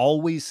people.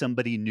 Always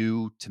somebody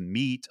new to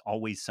meet,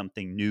 always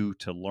something new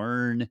to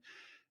learn.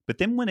 But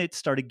then when it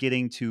started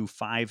getting to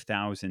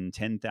 5,000,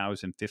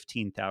 10,000,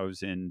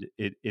 15,000,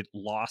 it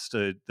lost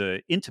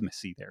the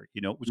intimacy there.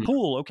 It was Mm.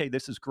 cool. Okay,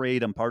 this is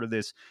great. I'm part of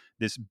this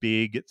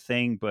big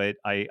thing. But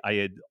I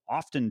had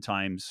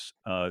oftentimes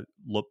not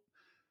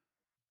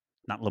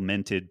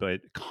lamented,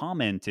 but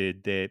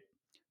commented that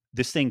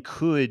this thing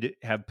could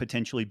have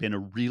potentially been a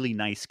really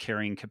nice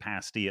carrying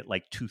capacity at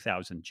like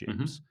 2,000 gyms.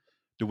 Mhm.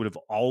 There would have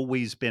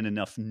always been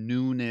enough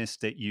newness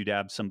that you'd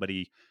have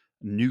somebody,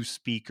 new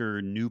speaker,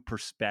 new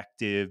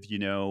perspective,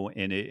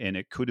 and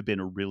it could have been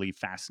a really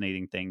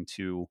fascinating thing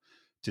to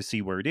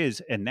see where it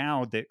is. And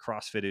now that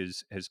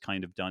CrossFit has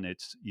kind of done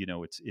it's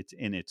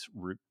in its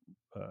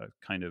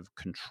kind of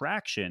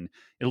contraction,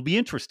 it'll be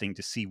interesting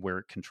to see where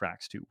it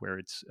contracts to, where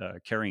its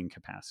carrying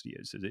capacity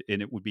is.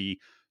 And it would be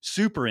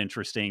super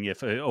interesting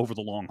if over the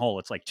long haul,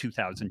 it's like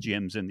 2,000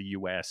 gyms in the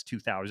US,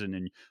 2,000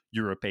 in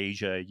Europe,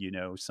 Asia,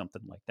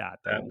 something like that.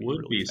 That That would be would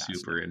really be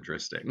super fascinating.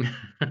 interesting.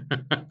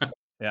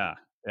 Yeah.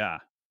 Yeah.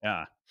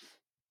 Yeah.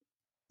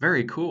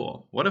 Very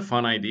cool. What a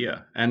fun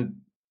idea.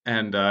 And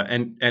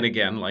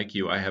again, like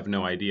you, I have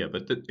no idea,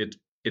 but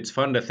it's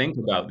fun to think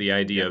about the Yeah.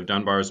 idea of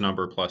Dunbar's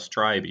number plus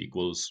tribe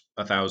equals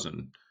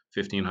 1,000,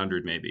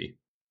 1,500 maybe.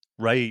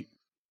 Right.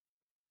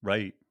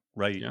 Right.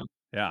 Right. Yeah.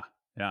 Yeah.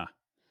 Yeah.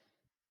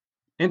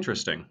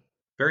 Interesting.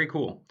 Very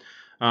cool.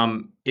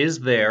 Is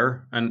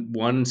there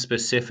one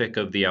specific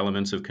of the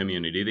elements of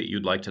community that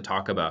you'd like to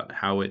talk about,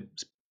 how it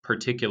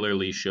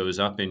particularly shows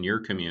up in your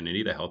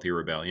community, the Healthy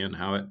Rebellion,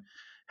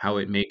 how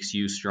it makes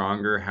you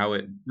stronger, how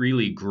it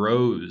really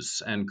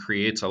grows and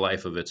creates a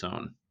life of its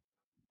own?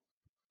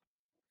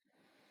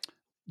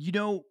 You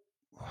know,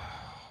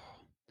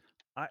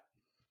 I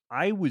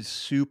I was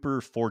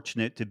super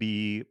fortunate to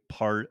be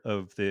part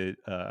of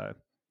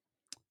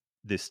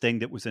this thing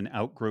that was an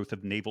outgrowth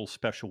of naval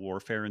special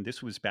warfare, and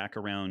this was back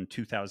around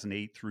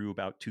 2008 through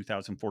about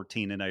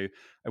 2014. And I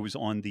was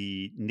on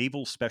the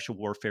Naval Special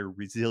Warfare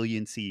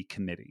Resiliency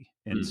Committee,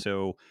 and Mm,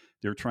 so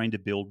they're trying to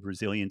build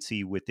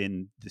resiliency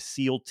within the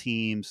SEAL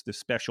teams, the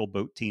special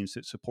boat teams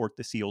that support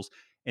the SEALs,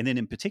 and then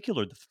in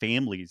particular the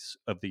families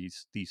of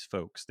these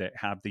folks that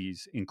have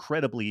these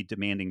incredibly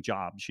demanding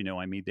jobs.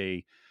 I mean,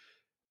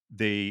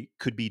 they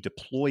could be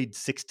deployed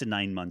 6 to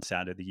 9 months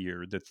out of the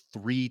year. The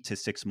 3 to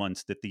 6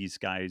 months that these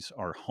guys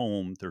are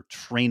home, they're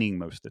training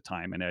most of the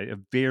time, and a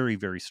very,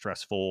 very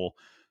stressful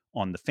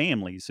on the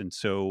families. And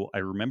so I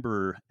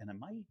remember, and I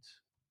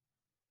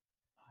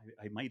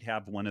might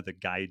have one of the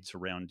guides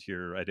around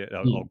here. I'll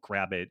mm,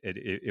 grab it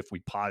if we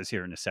pause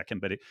here in a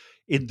second. But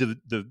in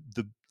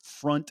the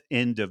front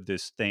end of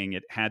this thing,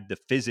 it had the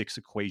physics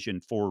equation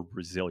for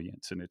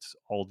resilience, and it's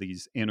all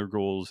these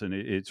integrals, and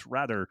it's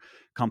rather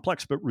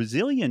complex. But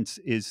resilience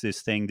is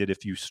this thing that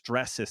if you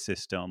stress a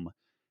system,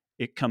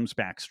 it comes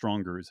back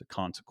stronger as a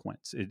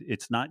consequence.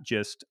 It's not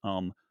just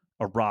a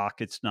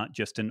rock. It's not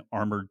just an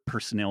armored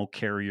personnel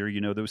carrier.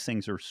 Those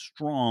things are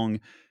strong,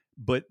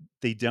 but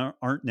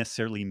aren't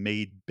necessarily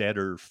made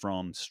better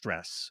from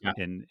stress yeah,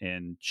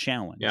 and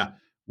challenge. yeah.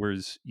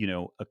 Whereas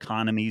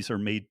economies are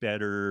made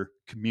better,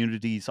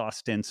 communities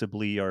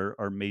ostensibly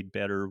are made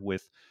better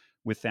with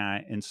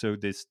that. And so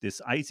this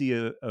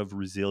idea of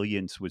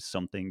resilience was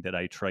something that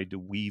I tried to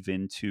weave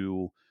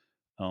into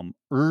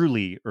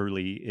early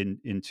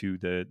into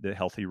the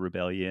Healthy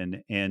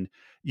Rebellion. And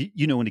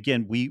and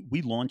again, we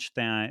launched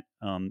that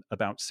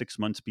about 6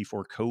 months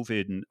before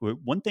COVID. And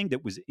one thing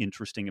that was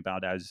interesting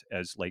about as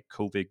like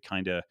COVID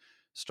kind of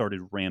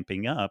started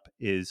ramping up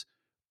is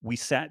we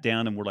sat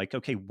down and we're like,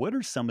 okay, what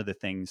are some of the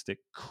things that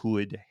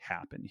could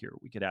happen here?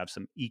 We could have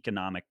some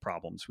economic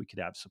problems, we could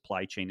have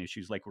supply chain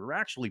issues. Like, we're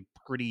actually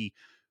pretty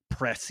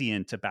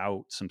prescient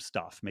about some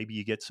stuff. Maybe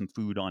you get some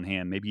food on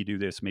hand, maybe you do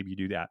this, maybe you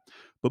do that.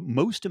 But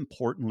most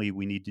importantly,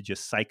 we need to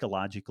just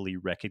psychologically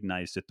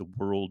recognize that the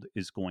world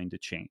is going to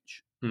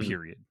change, Mm.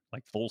 period.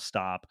 Like, full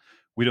stop.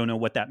 We don't know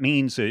what that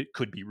means. It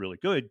could be really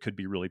good, could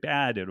be really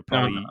bad. It'll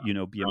No, no,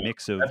 probably, be a no,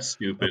 mix that's of,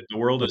 stupid. The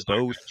world of is not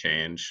both. gonna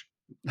change.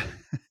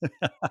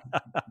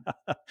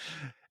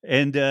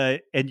 And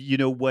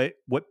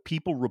what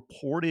people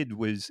reported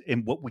was,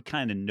 and what we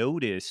kind of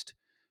noticed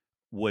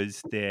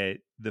was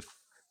that this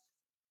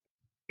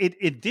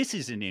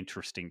is an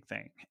interesting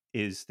thing,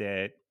 is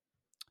that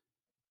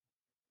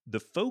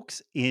the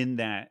folks in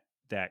that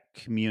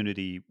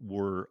community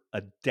were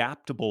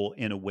adaptable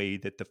in a way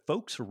that the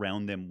folks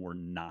around them were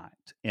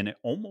not, and it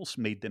almost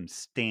made them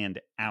stand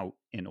out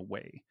in a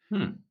way.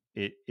 Hmm.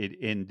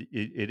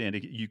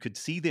 You could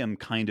see them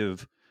kind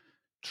of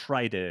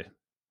try to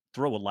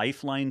throw a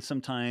lifeline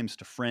sometimes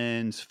to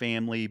friends,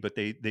 family, but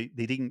they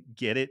didn't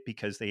get it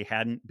because they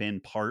hadn't been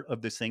part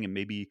of this thing, and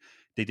maybe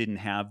they didn't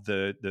have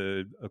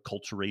the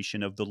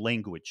acculturation of the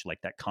language,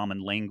 like that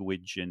common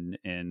language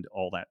and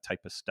all that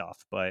type of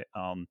stuff. But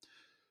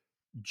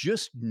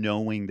just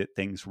knowing that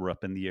things were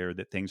up in the air,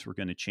 that things were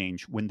going to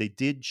change. When they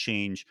did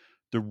change,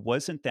 there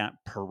wasn't that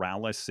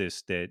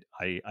paralysis that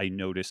I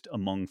noticed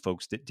among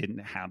folks that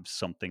didn't have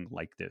something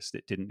like this,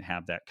 that didn't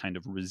have that kind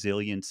of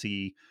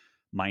resiliency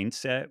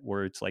mindset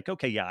where it's like,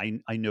 okay, yeah,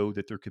 I know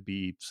that there could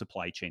be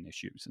supply chain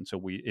issues. And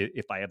so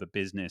if I have a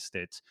business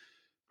that's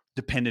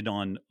dependent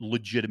on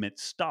legitimate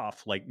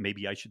stuff, like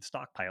maybe I should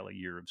stockpile a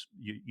year of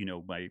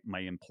my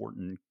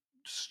important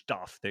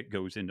stuff that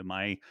goes into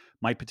my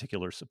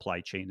particular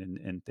supply chain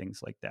and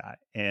things like that.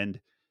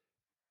 And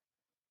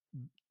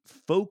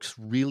folks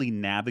really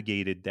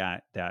navigated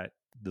that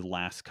the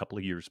last couple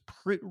of years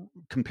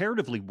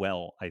comparatively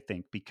well, I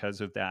think,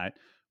 because of that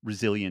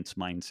resilience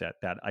mindset,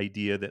 that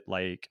idea that,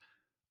 like,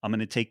 I'm going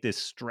to take this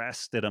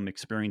stress that I'm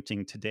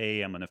experiencing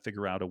today, I'm going to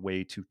figure out a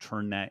way to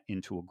turn that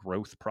into a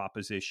growth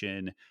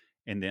proposition,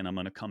 and then I'm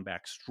going to come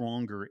back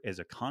stronger as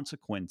a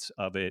consequence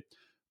of it,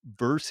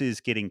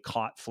 versus getting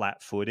caught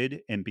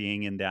flat-footed and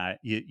being in that,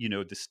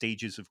 the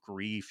stages of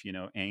grief,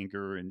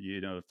 anger, and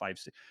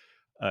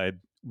uh,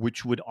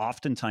 which would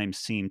oftentimes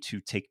seem to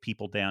take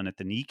people down at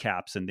the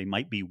kneecaps, and they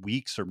might be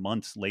weeks or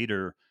months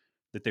later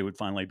that they would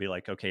finally be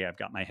like, okay, I've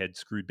got my head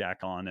screwed back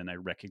on and I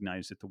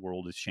recognize that the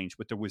world has changed.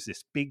 But there was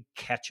this big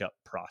catch up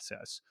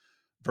process,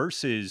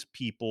 versus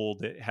people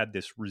that had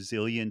this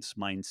resilience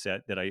mindset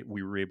that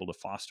we were able to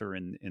foster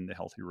in the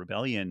Healthy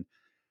Rebellion.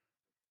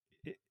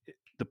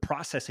 The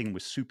processing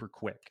was super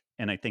quick,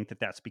 and I think that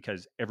that's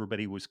because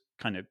everybody was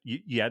kind of,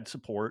 you had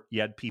support, you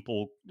had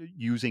people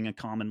using a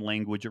common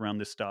language around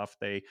this stuff.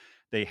 They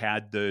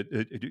had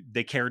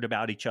they cared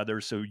about each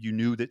other, so you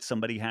knew that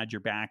somebody had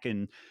your back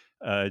in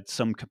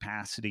some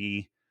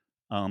capacity.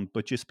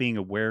 But just being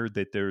aware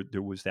that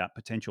there was that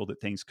potential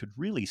that things could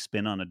really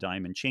spin on a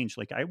dime and change.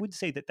 Like, I would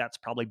say that that's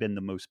probably been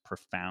the most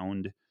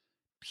profound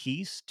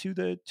piece to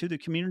the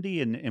community,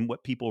 and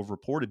what people have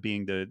reported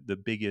being the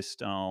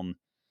biggest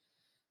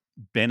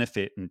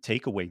benefit and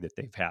takeaway that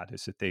they've had,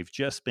 is that they've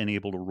just been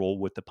able to roll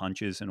with the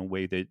punches in a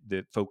way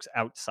that folks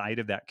outside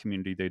of that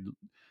community, they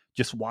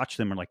just watch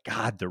them and like,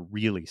 God, they're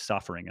really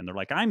suffering. And they're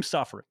like, I'm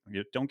suffering.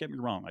 Don't get me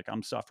wrong. Like,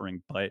 I'm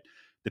suffering, but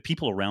the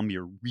people around me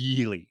are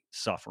really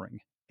suffering.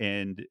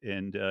 And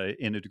in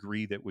a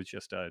degree that was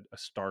just a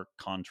stark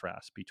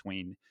contrast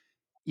between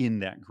in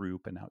that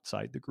group and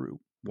outside the group.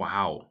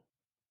 Wow,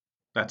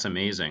 that's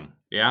amazing.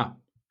 Yeah.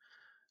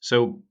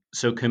 So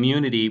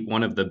community,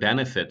 one of the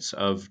benefits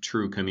of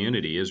true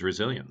community is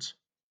resilience.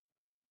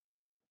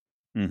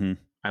 Mm-hmm.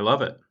 I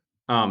love it.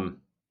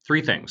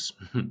 Three things.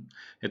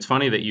 It's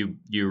funny that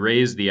you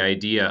raised the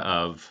idea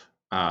of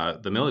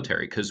the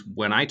military, because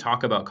when I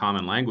talk about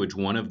common language,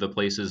 one of the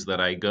places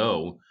that I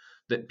go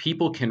that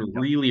people can Yep.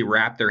 really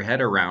wrap their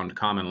head around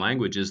common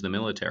language is the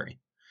military.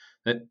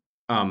 That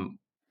um,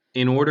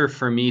 in order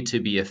for me to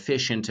be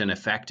efficient and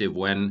effective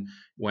when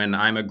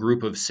I'm a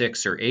group of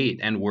 6 or 8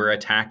 and we're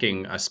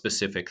attacking a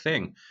specific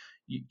thing,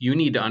 you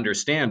need to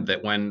understand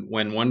that when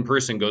one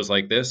person goes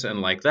like this and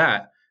like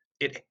that,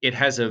 it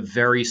has a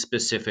very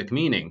specific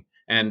meaning.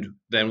 And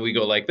then we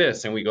go like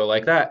this and we go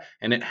like that,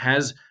 and it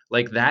has,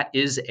 like, that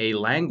is a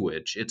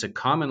language. It's a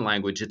common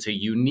language. It's a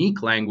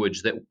unique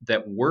language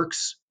that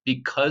works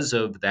because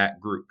of that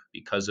group,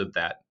 because of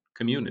that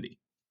community.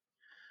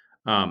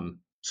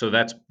 So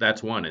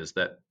that's one, is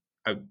that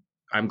I,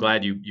 I'm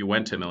glad you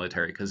went to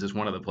military, because it's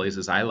one of the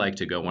places I like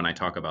to go when I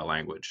talk about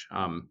language.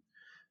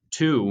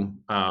 Two,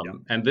 Yep.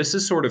 and this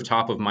is sort of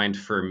top of mind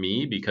for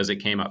me because it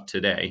came up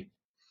today.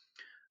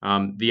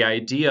 The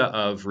idea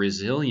of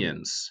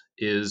resilience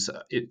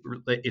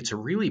it's a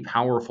really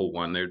powerful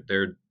one.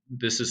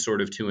 This is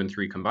sort of two and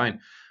three combined.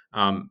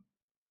 Um,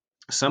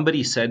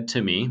 Somebody said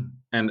to me,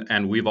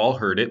 and we've all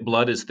heard it,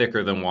 blood is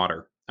thicker than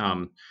water.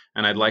 And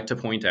I'd like to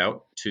point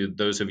out to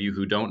those of you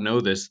who don't know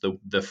this,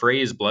 the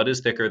phrase blood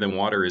is thicker than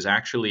water is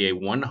actually a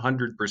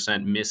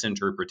 100%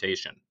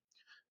 misinterpretation.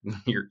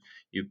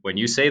 When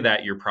you say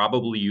that, you're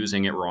probably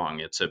using it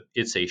wrong.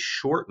 It's a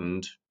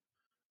shortened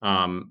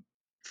um,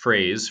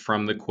 phrase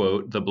from the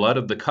quote, "The blood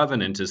of the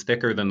covenant is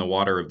thicker than the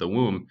water of the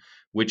womb,"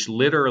 which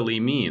literally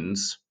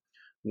means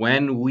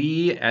when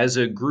we as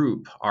a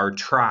group are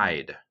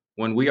tried,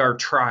 when we are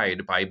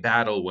tried by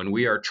battle, when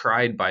we are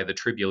tried by the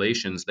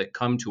tribulations that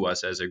come to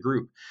us as a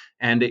group,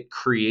 and it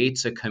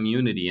creates a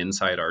community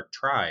inside our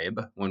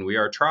tribe, when we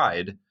are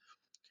tried,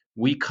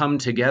 we come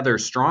together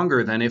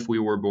stronger than if we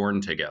were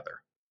born together.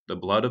 The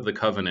blood of the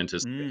covenant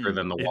is thicker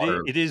than the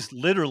water. It is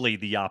literally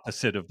the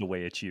opposite of the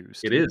way it's It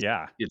used. is.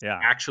 Yeah. It's Yeah.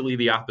 actually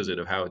the opposite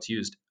of how it's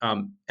used.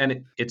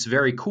 And it's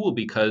very cool,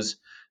 because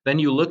then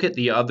you look at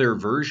the other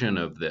version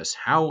of this.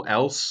 How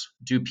else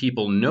do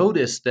people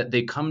notice that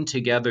they come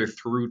together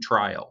through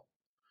trial?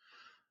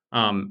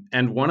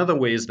 And one of the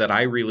ways that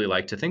I really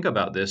like to think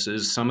about this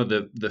is some of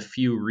the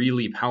few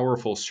really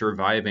powerful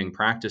surviving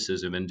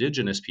practices of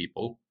indigenous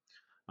people.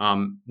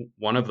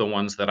 One of the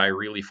ones that I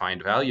really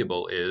find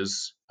valuable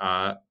is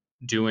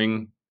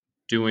doing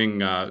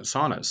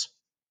saunas.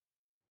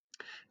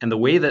 And the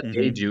way that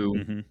they Mhm. do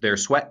Mhm. their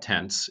sweat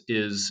tents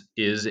is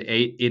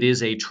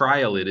a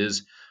trial. It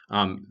is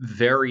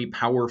very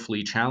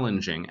powerfully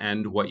challenging.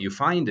 And what you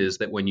find is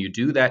that when you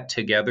do that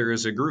together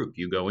as a group,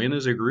 you go in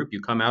as a group, you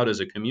come out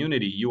as a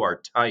community, you are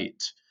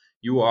tight.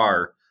 You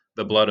are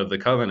the blood of the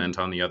covenant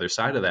on the other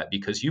side of that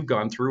because you've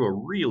gone through a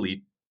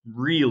really,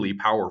 really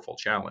powerful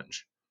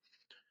challenge.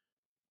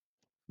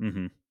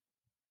 Mhm.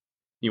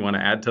 You want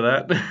to add to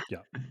that?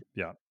 Yeah.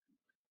 Yeah.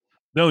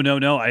 No, no,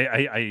 no.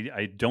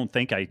 I don't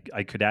think I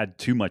could add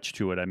too much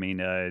to it. I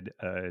mean, uh,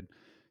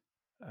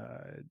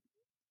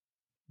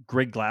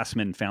 Greg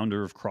Glassman,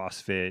 founder of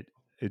CrossFit,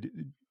 uh,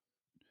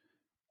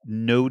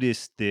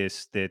 noticed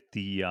this, that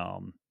the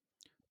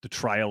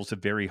trials of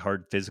very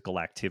hard physical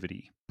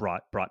activity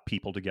brought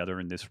people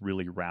together in this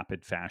really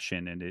rapid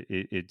fashion, and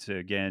it's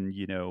again,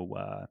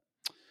 uh,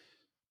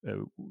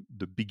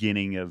 the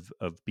beginning of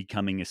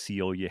becoming a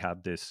SEAL. You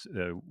have this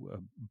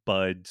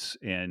buds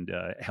and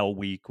Hell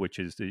Week, which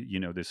is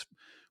this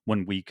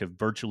 1 week of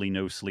virtually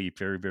no sleep,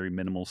 very very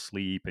minimal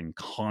sleep, and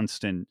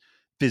constant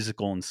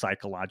physical and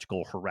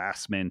psychological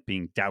harassment,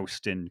 being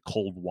doused in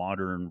cold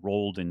water and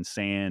rolled in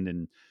sand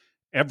and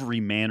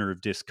every manner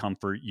of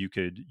discomfort you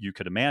could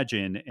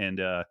imagine, and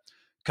a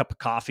cup of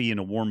coffee and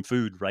a warm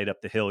food right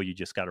up the hill. You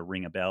just got to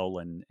ring a bell,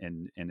 and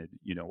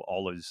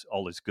all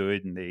is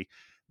good. And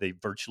they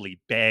virtually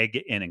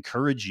beg and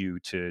encourage you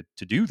to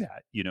do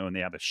that, and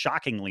they have a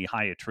shockingly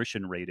high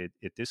attrition rate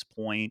at this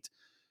point.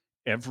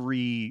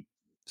 Every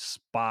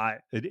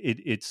spot,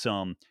 it's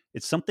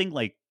something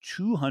like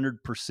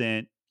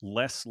 200%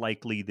 less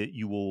likely that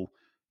you will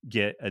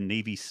get a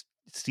Navy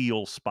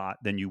SEAL spot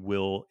than you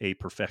will a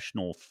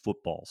professional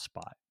football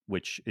spot,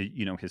 which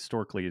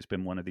historically has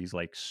been one of these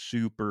like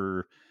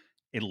super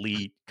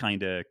elite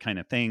kind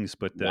of things.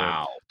 But the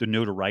Wow. the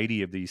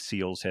notoriety of these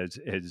SEALs has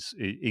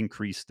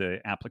increased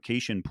the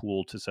application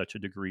pool to such a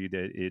degree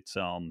that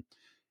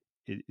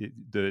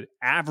the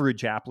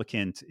average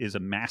applicant is a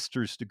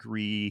master's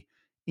degree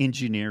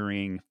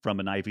engineering from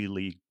an Ivy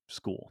League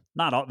school.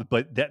 Not all,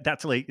 but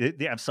that's like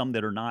they have some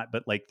that are not.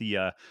 But like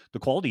the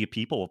quality of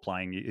people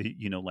applying,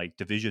 like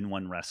Division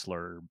 1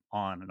 wrestler,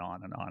 on and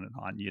on and on and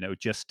on,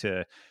 just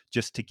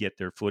to get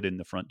their foot in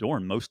the front door,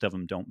 and most of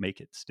them don't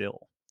make it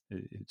still.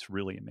 It's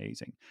really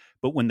amazing.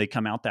 But when they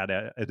come out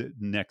that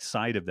next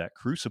side of that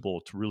crucible,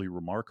 it's really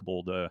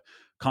remarkable, the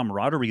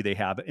camaraderie they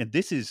have. And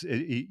this is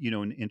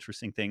an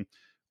interesting thing.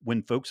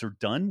 When folks are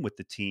done with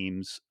the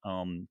teams,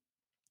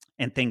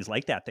 and things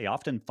like that, they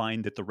often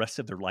find that the rest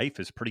of their life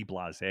is pretty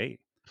blasé.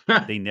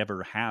 They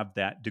never have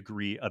that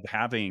degree of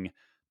having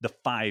the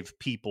five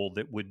people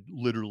that would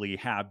literally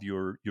have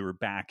your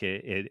back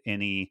at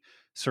any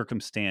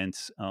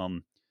circumstance.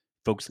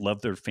 Folks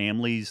love their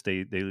families.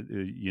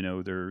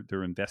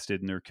 They're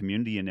invested in their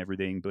community and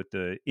everything. But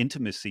the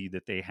intimacy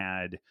that they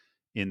had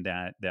in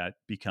that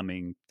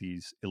becoming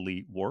these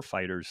elite war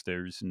fighters,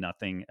 there's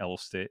nothing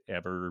else that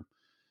ever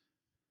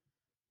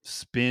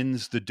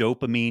spins the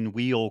dopamine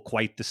wheel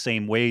quite the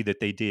same way that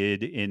they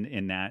did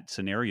in that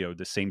scenario.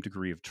 The same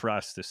degree of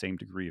trust, the same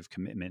degree of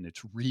commitment.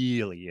 It's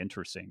really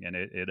interesting.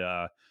 And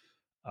uh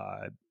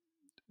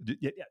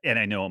and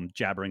I know I'm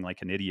jabbering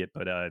like an idiot,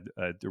 but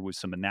there was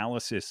some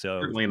analysis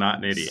of Certainly not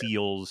an idiot.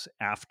 SEALs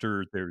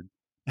after their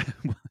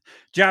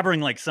jabbering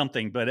like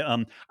something. But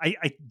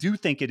I do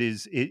think it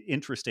is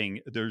interesting.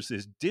 There's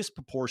this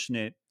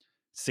disproportionate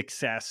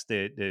success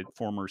that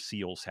former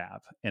SEALs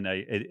have, and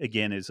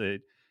again, is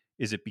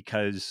it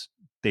because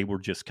they were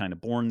just kind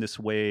of born this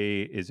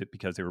way? Is it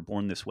because they were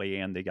born this way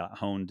and they got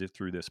honed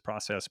through this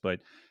process?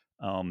 But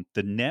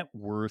the net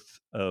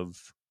worth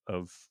of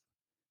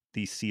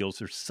these SEALs,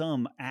 there's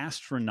some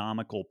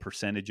astronomical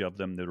percentage of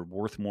them that are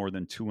worth more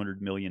than $200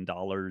 million.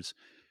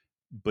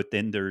 But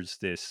then there's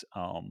this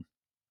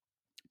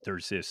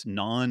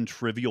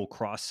non-trivial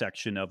cross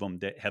section of them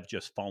that have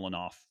just fallen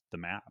off the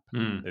map,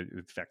 Hmm.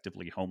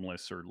 effectively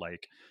homeless, or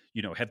like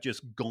have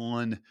just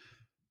gone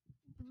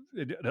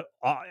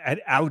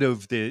out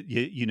of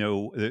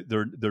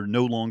they're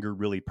no longer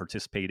really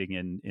participating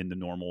in the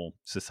normal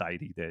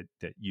society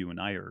that you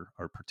and I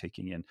are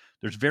partaking in.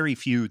 There's very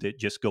few that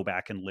just go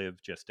back and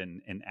live just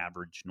an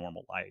average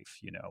normal life,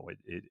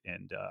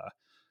 and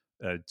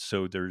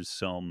so there's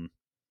some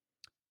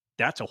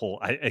that's a whole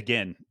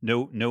again,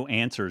 no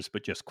answers,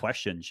 but just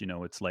questions.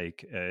 It's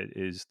like,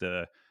 is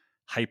the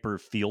hyper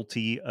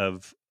fealty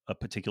of a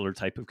particular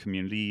type of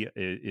community,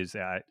 is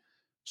that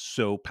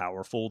so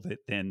powerful that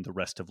then the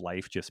rest of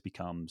life just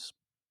becomes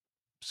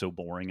so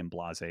boring and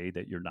blasé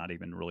that you're not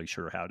even really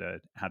sure how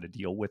to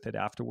deal with it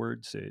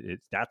afterwards?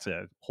 That's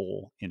a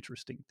whole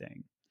interesting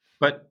thing.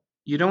 But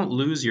you don't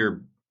lose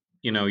your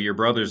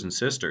brothers and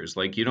sisters.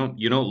 Like you don't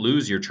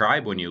lose your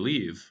tribe when you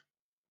leave.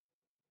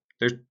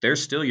 They're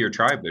still your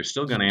tribe. They're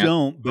still You going to answer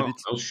don't, the but phone.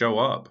 They'll show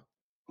up.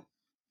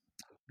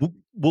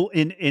 Well,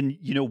 and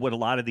you know what a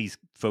lot of these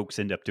folks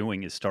end up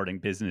doing is starting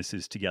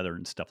businesses together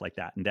and stuff like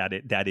that, and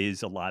that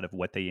is a lot of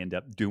what they end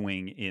up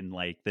doing in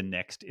like the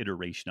next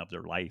iteration of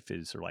their life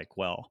is they're like,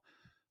 well,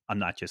 I'm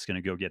not just going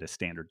to go get a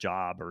standard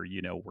job or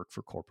work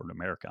for corporate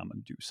America. I'm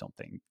going to do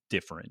something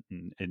different,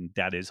 and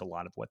that is a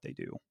lot of what they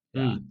do.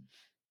 Yeah,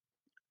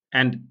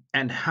 Mm.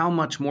 And how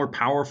much more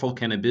powerful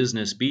can a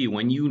business be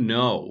when you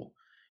know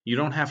you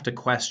don't have to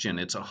question?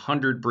 It's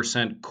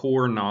 100%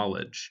 core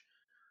knowledge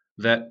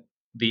that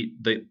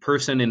the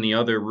person in the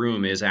other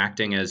room is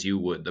acting as you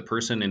would. The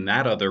person in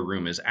that other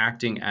room is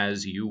acting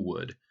as you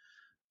would.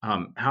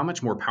 How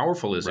much more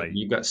powerful is it when right,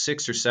 you've got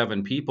 6 or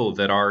 7 people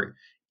that are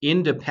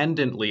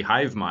independently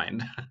hive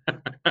mind?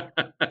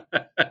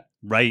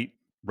 right,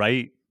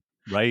 right,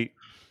 right.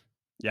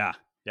 Yeah,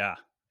 yeah.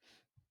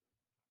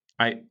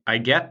 I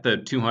get the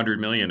 200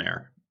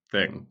 millionaire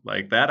thing,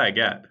 like that I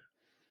get.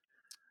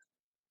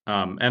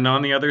 And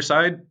on the other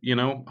side,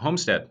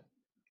 Homestead,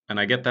 and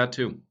I get that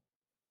too.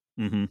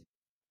 Mm-hmm.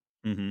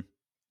 Mm-hmm.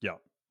 Yeah.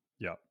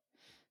 Yeah.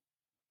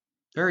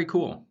 Very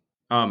cool.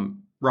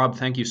 Rob,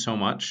 thank you so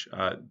much.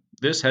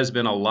 This has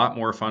been a lot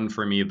more fun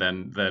for me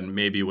than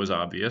maybe was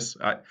obvious.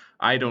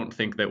 I don't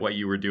think that what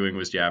you were doing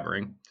was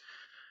jabbering.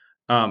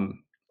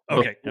 Um,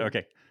 Okay.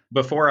 Okay.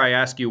 Before I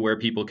ask you where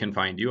people can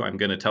find you, I'm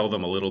going to tell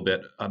them a little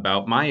bit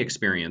about my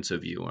experience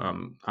of you.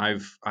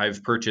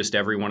 I've purchased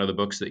every one of the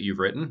books that you've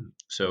written,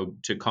 so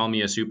to call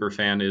me a super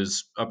fan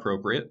is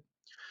appropriate.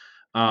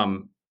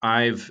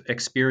 I've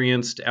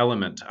experienced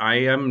Element. I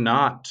am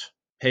not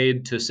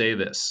paid to say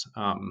this.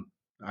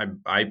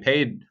 I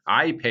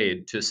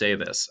paid to say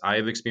this. I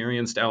have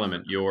experienced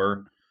Element,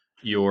 your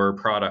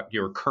product,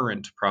 your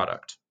current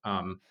product.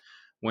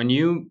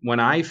 When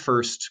I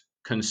first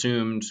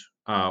consumed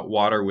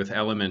water with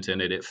Element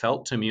in it, it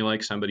felt to me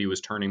like somebody was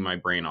turning my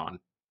brain on.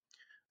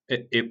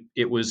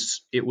 It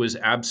was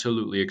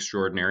absolutely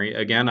extraordinary.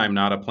 Again, I'm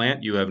not a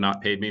plant. You have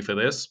not paid me for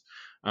this.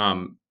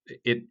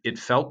 It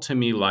felt to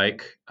me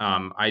like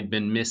I'd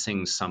been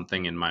missing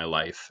something in my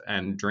life,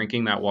 and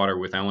drinking that water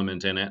with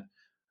Element in it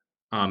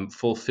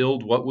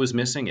fulfilled what was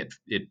missing.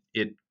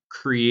 It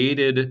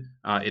created,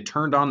 it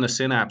turned on the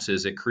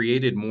synapses. It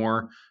created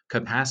more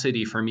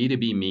capacity for me to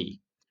be me.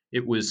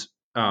 It was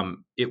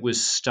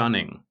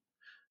stunning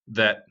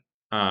that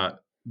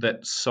that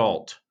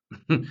salt.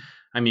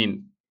 I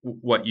mean,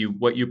 what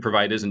you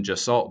provide isn't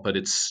just salt, but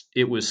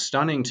it was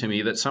stunning to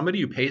me that somebody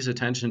who pays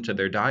attention to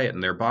their diet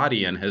and their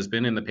body and has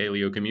been in the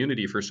paleo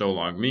community for so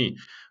long, me,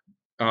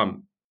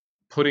 um,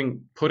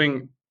 putting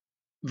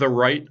the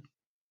right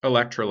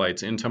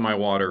electrolytes into my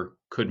water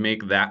could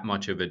make that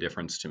much of a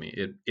difference to me.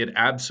 It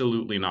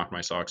absolutely knocked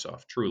my socks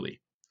off,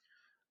 truly.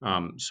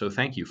 So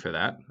thank you for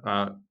that.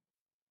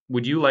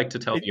 Would you like to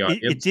tell It the it, it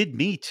audience? did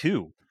me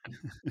too.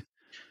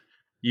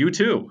 You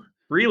too,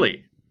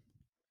 really?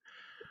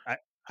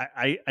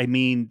 I I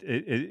mean,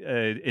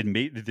 it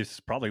made this is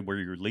probably where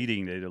you're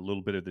leading it, a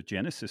little bit of the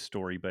Genesis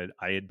story, but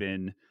I had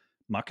been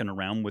mucking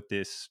around with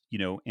this,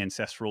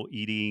 ancestral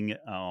eating,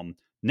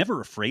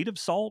 never afraid of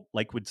salt,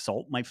 like would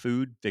salt my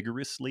food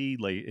vigorously.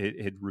 Like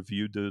it had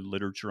reviewed the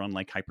literature on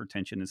like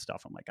hypertension and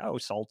stuff. I'm like, oh,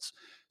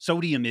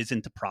 sodium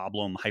isn't a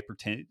problem.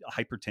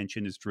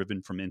 Hypertension is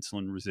driven from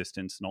insulin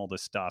resistance and all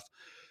this stuff.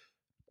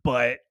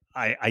 But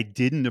I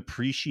didn't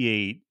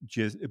appreciate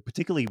just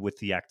particularly with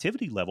the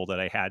activity level that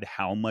I had,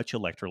 how much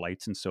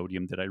electrolytes and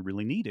sodium that I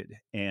really needed.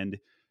 And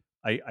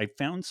I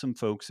found some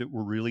folks that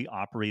were really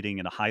operating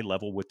at a high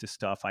level with this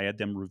stuff. I had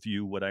them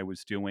review what I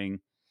was doing,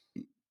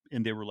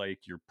 and they were like,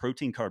 your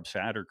protein, carbs,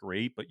 fat are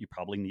great, but you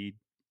probably need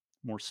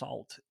more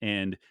salt.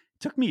 And it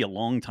took me a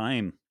long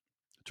time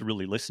to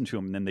really listen to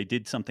them. And then they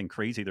did something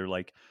crazy. They're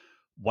like,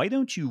 why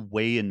don't you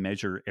weigh and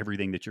measure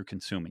everything that you're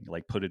consuming?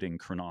 Like put it in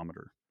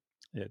Chronometer,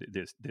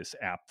 this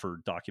app for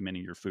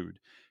documenting your food.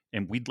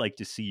 And we'd like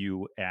to see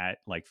you at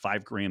like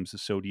 5 grams of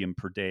sodium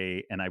per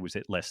day. And I was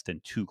at less than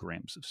 2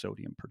 grams of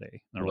sodium per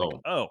day. And they're like,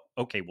 Whoa.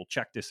 oh, okay, well,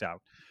 check this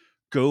out.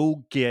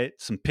 Go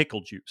get some pickle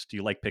juice. Do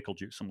you like pickle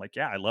juice? I'm like,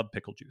 yeah, I love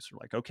pickle juice. They're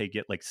like, okay,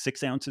 get like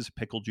 6 ounces of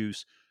pickle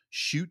juice,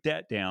 shoot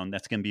that down.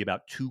 That's going to be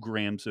about 2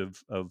 grams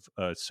of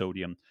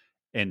sodium,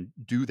 and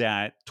do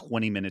that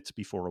 20 minutes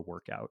before a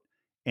workout.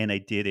 And I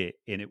did it,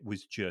 and it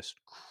was just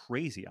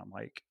crazy. I'm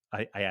like,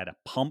 I had a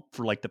pump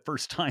for like the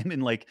first time in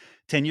like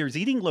 10 years.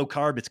 Eating low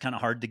carb, it's kind of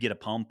hard to get a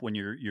pump when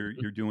you're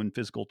doing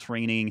physical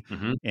training,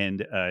 Hmm.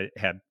 and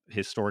have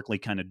historically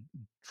kind of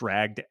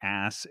dragged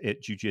ass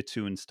at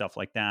jujitsu and stuff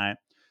like that.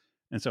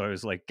 And so I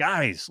was like,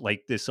 guys,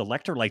 like this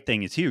electrolyte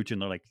thing is huge.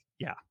 And they're like,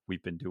 yeah,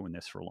 we've been doing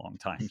this for a long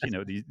time.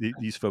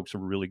 These folks are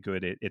really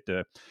good at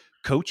the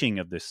coaching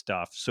of this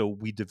stuff. So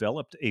we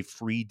developed a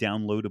free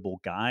downloadable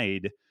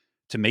guide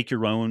to make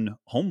your own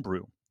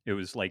homebrew. It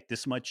was like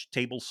this much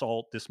table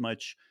salt, this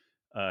much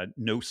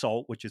no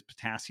salt, which is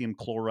potassium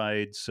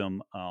chloride,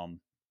 some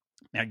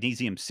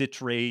magnesium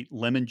citrate,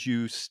 lemon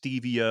juice,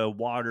 stevia,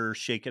 water,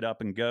 shake it up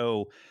and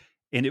go.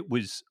 And it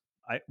was,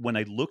 when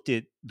I looked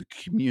at the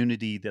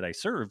community that I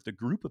serve, the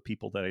group of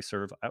people that I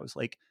serve, I was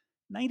like,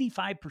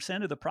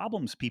 95% of the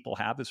problems people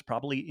have is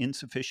probably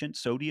insufficient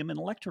sodium and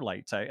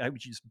electrolytes. I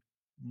was just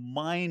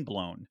mind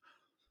blown.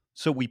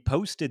 So we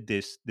posted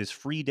this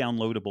free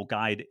downloadable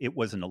guide. It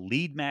wasn't a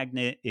lead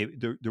magnet.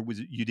 There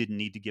was, you didn't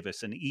need to give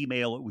us an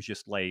email. It was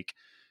just like,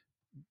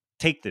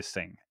 take this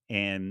thing.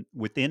 And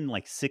within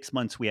like 6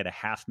 months, we had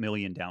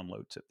 500,000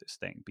 downloads of this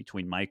thing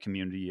between my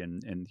community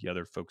and the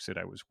other folks that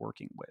I was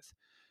working with.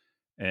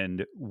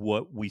 And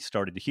what we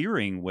started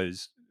hearing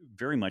was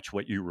very much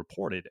what you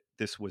reported.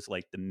 This was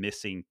like the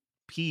missing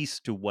piece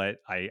to what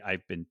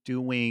I've been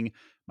doing.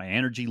 My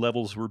energy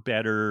levels were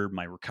better.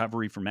 My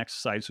recovery from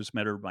exercise was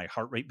better. My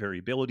heart rate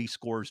variability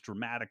scores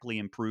dramatically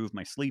improved.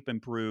 My sleep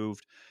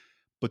improved.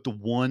 But the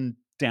one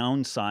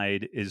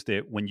downside is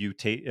that when you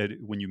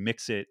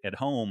mix it at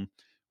home,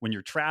 when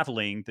you're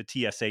traveling, the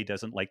TSA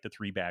doesn't like the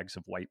 3 bags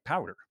of white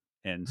powder.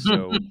 And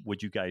so,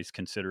 would you guys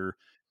consider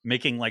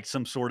making like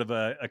some sort of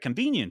a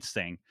convenience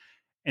thing?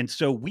 And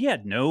so we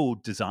had no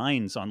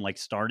designs on like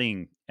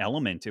starting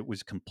Element. It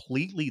was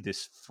completely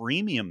this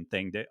freemium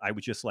thing that I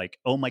was just like,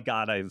 oh my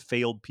God, I've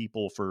failed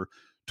people for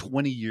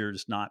 20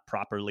 years not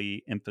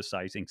properly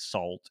emphasizing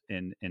salt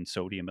and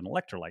sodium and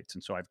electrolytes.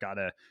 And so I've got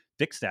to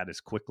fix that as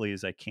quickly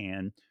as I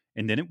can.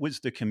 And then it was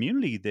the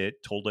community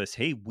that told us,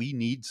 hey, we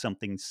need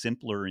something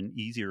simpler and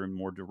easier and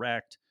more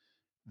direct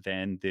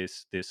than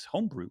this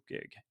homebrew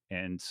gig.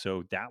 And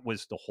so that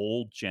was the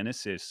whole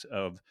genesis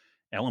of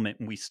Element.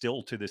 And we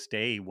still to this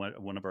day,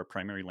 one of our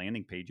primary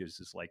landing pages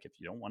is like, if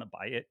you don't want to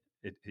buy it,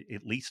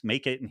 at least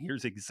make it, and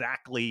here's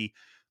exactly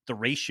the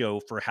ratio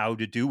for how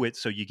to do it,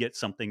 so you get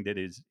something that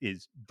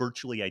is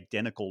virtually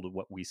identical to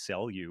what we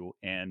sell you.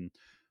 And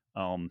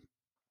um,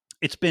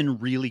 it's been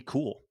really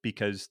cool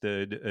because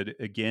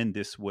again,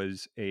 this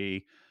was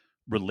a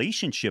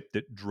relationship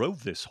that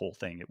drove this whole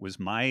thing. It was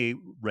my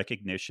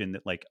recognition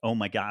that like, oh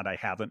my God, I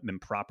haven't been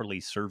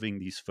properly serving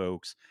these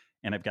folks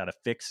and I've got to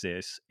fix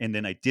this. And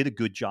then I did a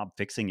good job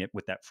fixing it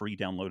with that free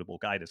downloadable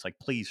guide. It's like,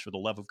 please, for the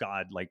love of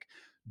God, like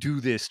do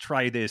this,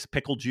 try this,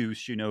 pickle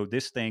juice,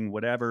 this thing,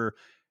 whatever.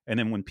 And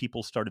then when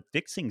people started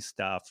fixing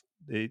stuff,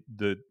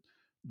 the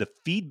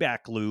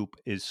feedback loop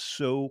is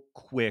so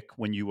quick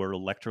when you are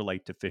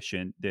electrolyte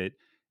deficient that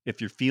if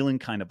you're feeling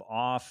kind of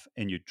off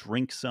and you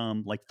drink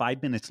some, like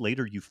 5 minutes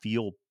later, you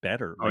feel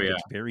better. Oh Like yeah,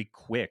 it's very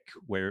quick it's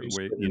where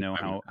within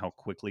how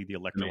quickly the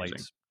amazing.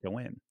 electrolytes go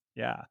in.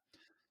 Yeah.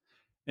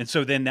 And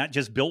so then that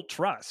just built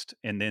trust.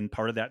 And then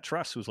part of that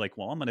trust was like,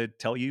 well, I'm going to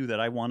tell you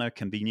that I want a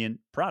convenient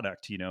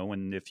product,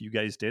 and if you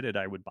guys did it,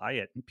 I would buy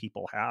it. And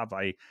people have.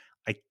 I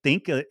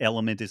think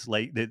Element is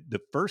like the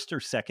first or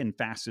second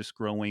fastest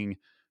growing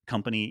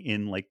company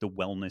in like the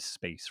wellness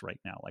space right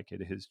now. Like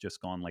it has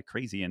just gone like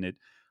crazy. And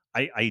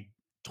I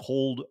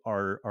told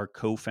our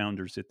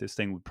co-founders that this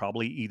thing would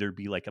probably either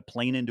be like a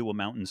plane into a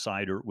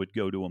mountainside or it would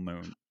go to a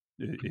moon.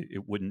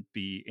 It wouldn't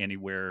be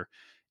anywhere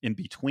in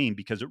between,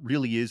 because it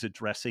really is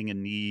addressing a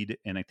need.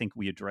 And I think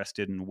we addressed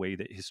it in a way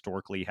that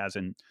historically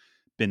hasn't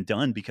been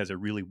done, because I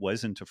really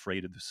wasn't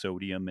afraid of the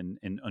sodium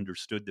and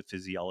understood the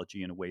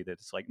physiology in a way that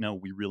it's like, no,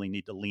 we really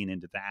need to lean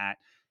into that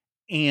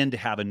and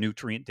have a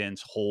nutrient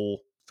dense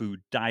whole food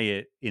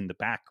diet in the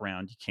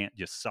background. You can't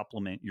just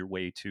supplement your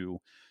way to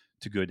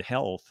good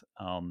health.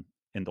 And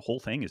the whole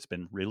thing has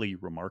been really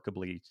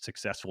remarkably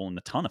successful and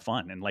a ton of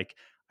fun. And like,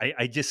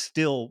 I just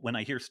still, when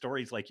I hear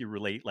stories like you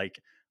relate, like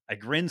I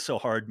grin so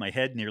hard my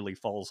head nearly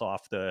falls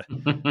off the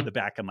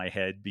back of my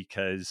head,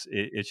 because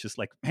it's just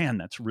like, man,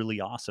 that's really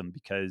awesome,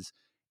 because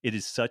it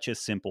is such a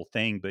simple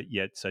thing, but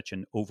yet such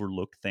an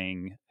overlooked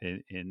thing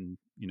in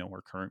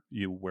our current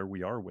where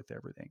we are with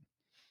everything.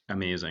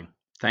 Amazing.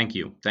 Thank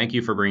you. Thank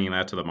you for bringing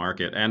that to the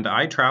market. And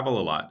I travel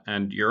a lot,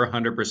 and you're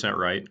 100%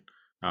 right.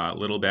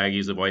 Little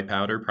baggies of white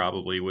powder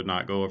probably would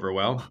not go over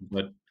well,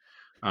 but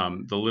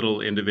the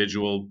little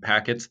individual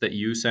packets that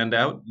you send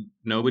out,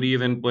 nobody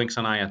even blinks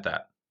an eye at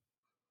that.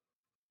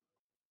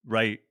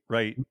 Right,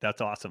 right.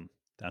 That's awesome.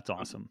 That's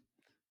awesome.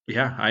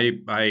 Yeah,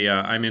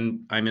 I'm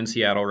in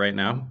Seattle right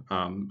now.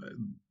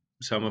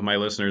 Some of my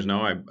listeners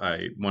know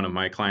one of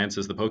my clients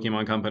is the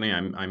Pokemon Company.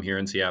 I'm here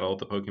in Seattle at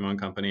the Pokemon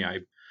Company.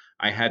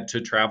 I had to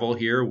travel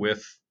here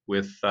with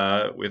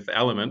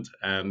Element,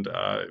 and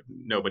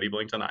nobody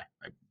blinked an eye.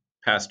 I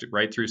passed it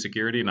right through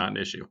security, not an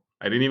issue.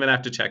 I didn't even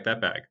have to check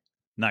that bag.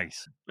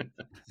 Nice.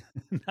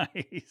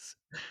 Nice.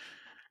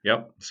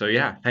 Yep. So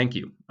yeah, thank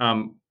you.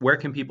 Where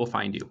can people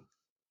find you?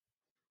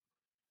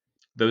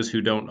 Those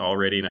who don't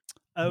already know.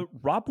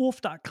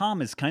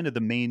 RobWolf.com is kind of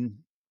the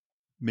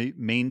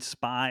main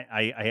spot.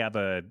 I have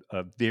a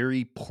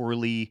very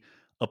poorly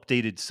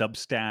updated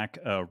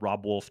Substack,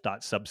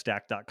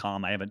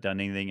 robwolf.substack.com. I haven't done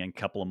anything in a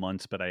couple of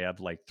months, but I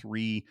have like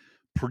 3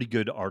 pretty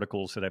good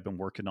articles that I've been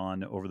working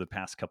on over the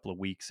past couple of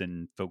weeks,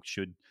 and folks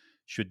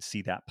should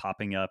see that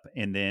popping up.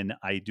 And then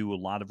I do a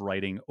lot of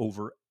writing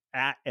over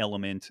at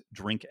Element,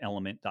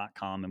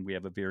 drinkelement.com, and we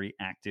have a very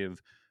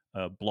active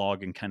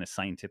blog and kind of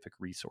scientific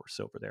resource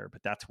over there.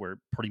 But that's where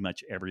pretty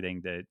much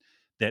everything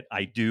that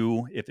I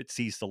do, if it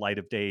sees the light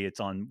of day,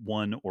 it's on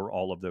one or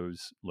all of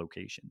those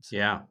locations.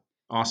 Yeah,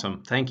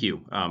 awesome. Thank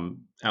you.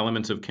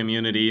 Elements of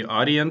community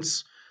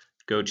audience,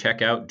 go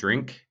check out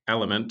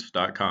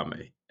drinkelement.com.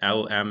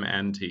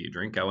 LMNT,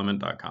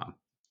 drinkelement.com.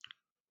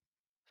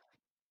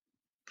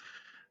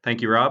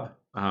 Thank you, Rob.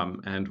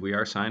 And we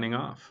are signing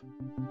off.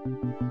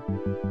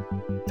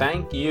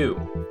 Thank you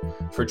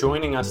for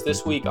joining us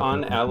this week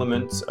on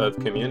Elements of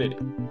Community.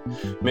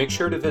 Make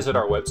sure to visit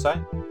our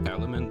website,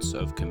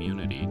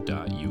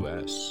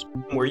 elementsofcommunity.us,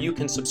 where you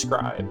can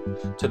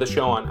subscribe to the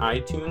show on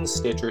iTunes,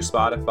 Stitcher,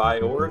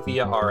 Spotify, or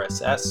via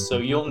RSS so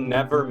you'll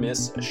never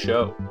miss a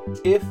show.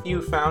 If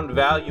you found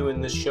value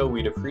in this show,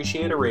 we'd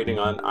appreciate a rating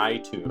on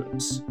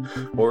iTunes.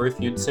 Or if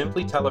you'd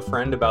simply tell a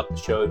friend about the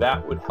show,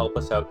 that would help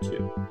us out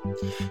too.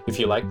 If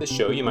you like the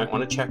show, you might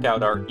want to check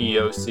out our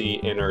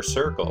EOC Inner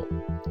Circle,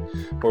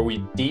 where we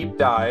deep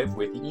dive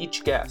with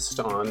each guest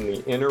on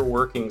the inner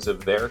workings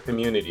of their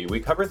community. We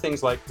cover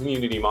things like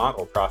community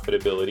model,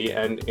 profitability,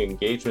 and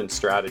engagement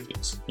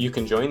strategies. You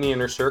can join the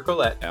Inner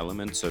Circle at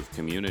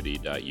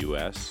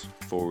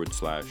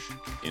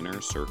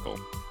elementsofcommunity.us/inner circle.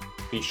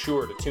 Be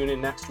sure to tune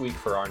in next week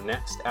for our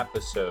next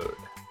episode.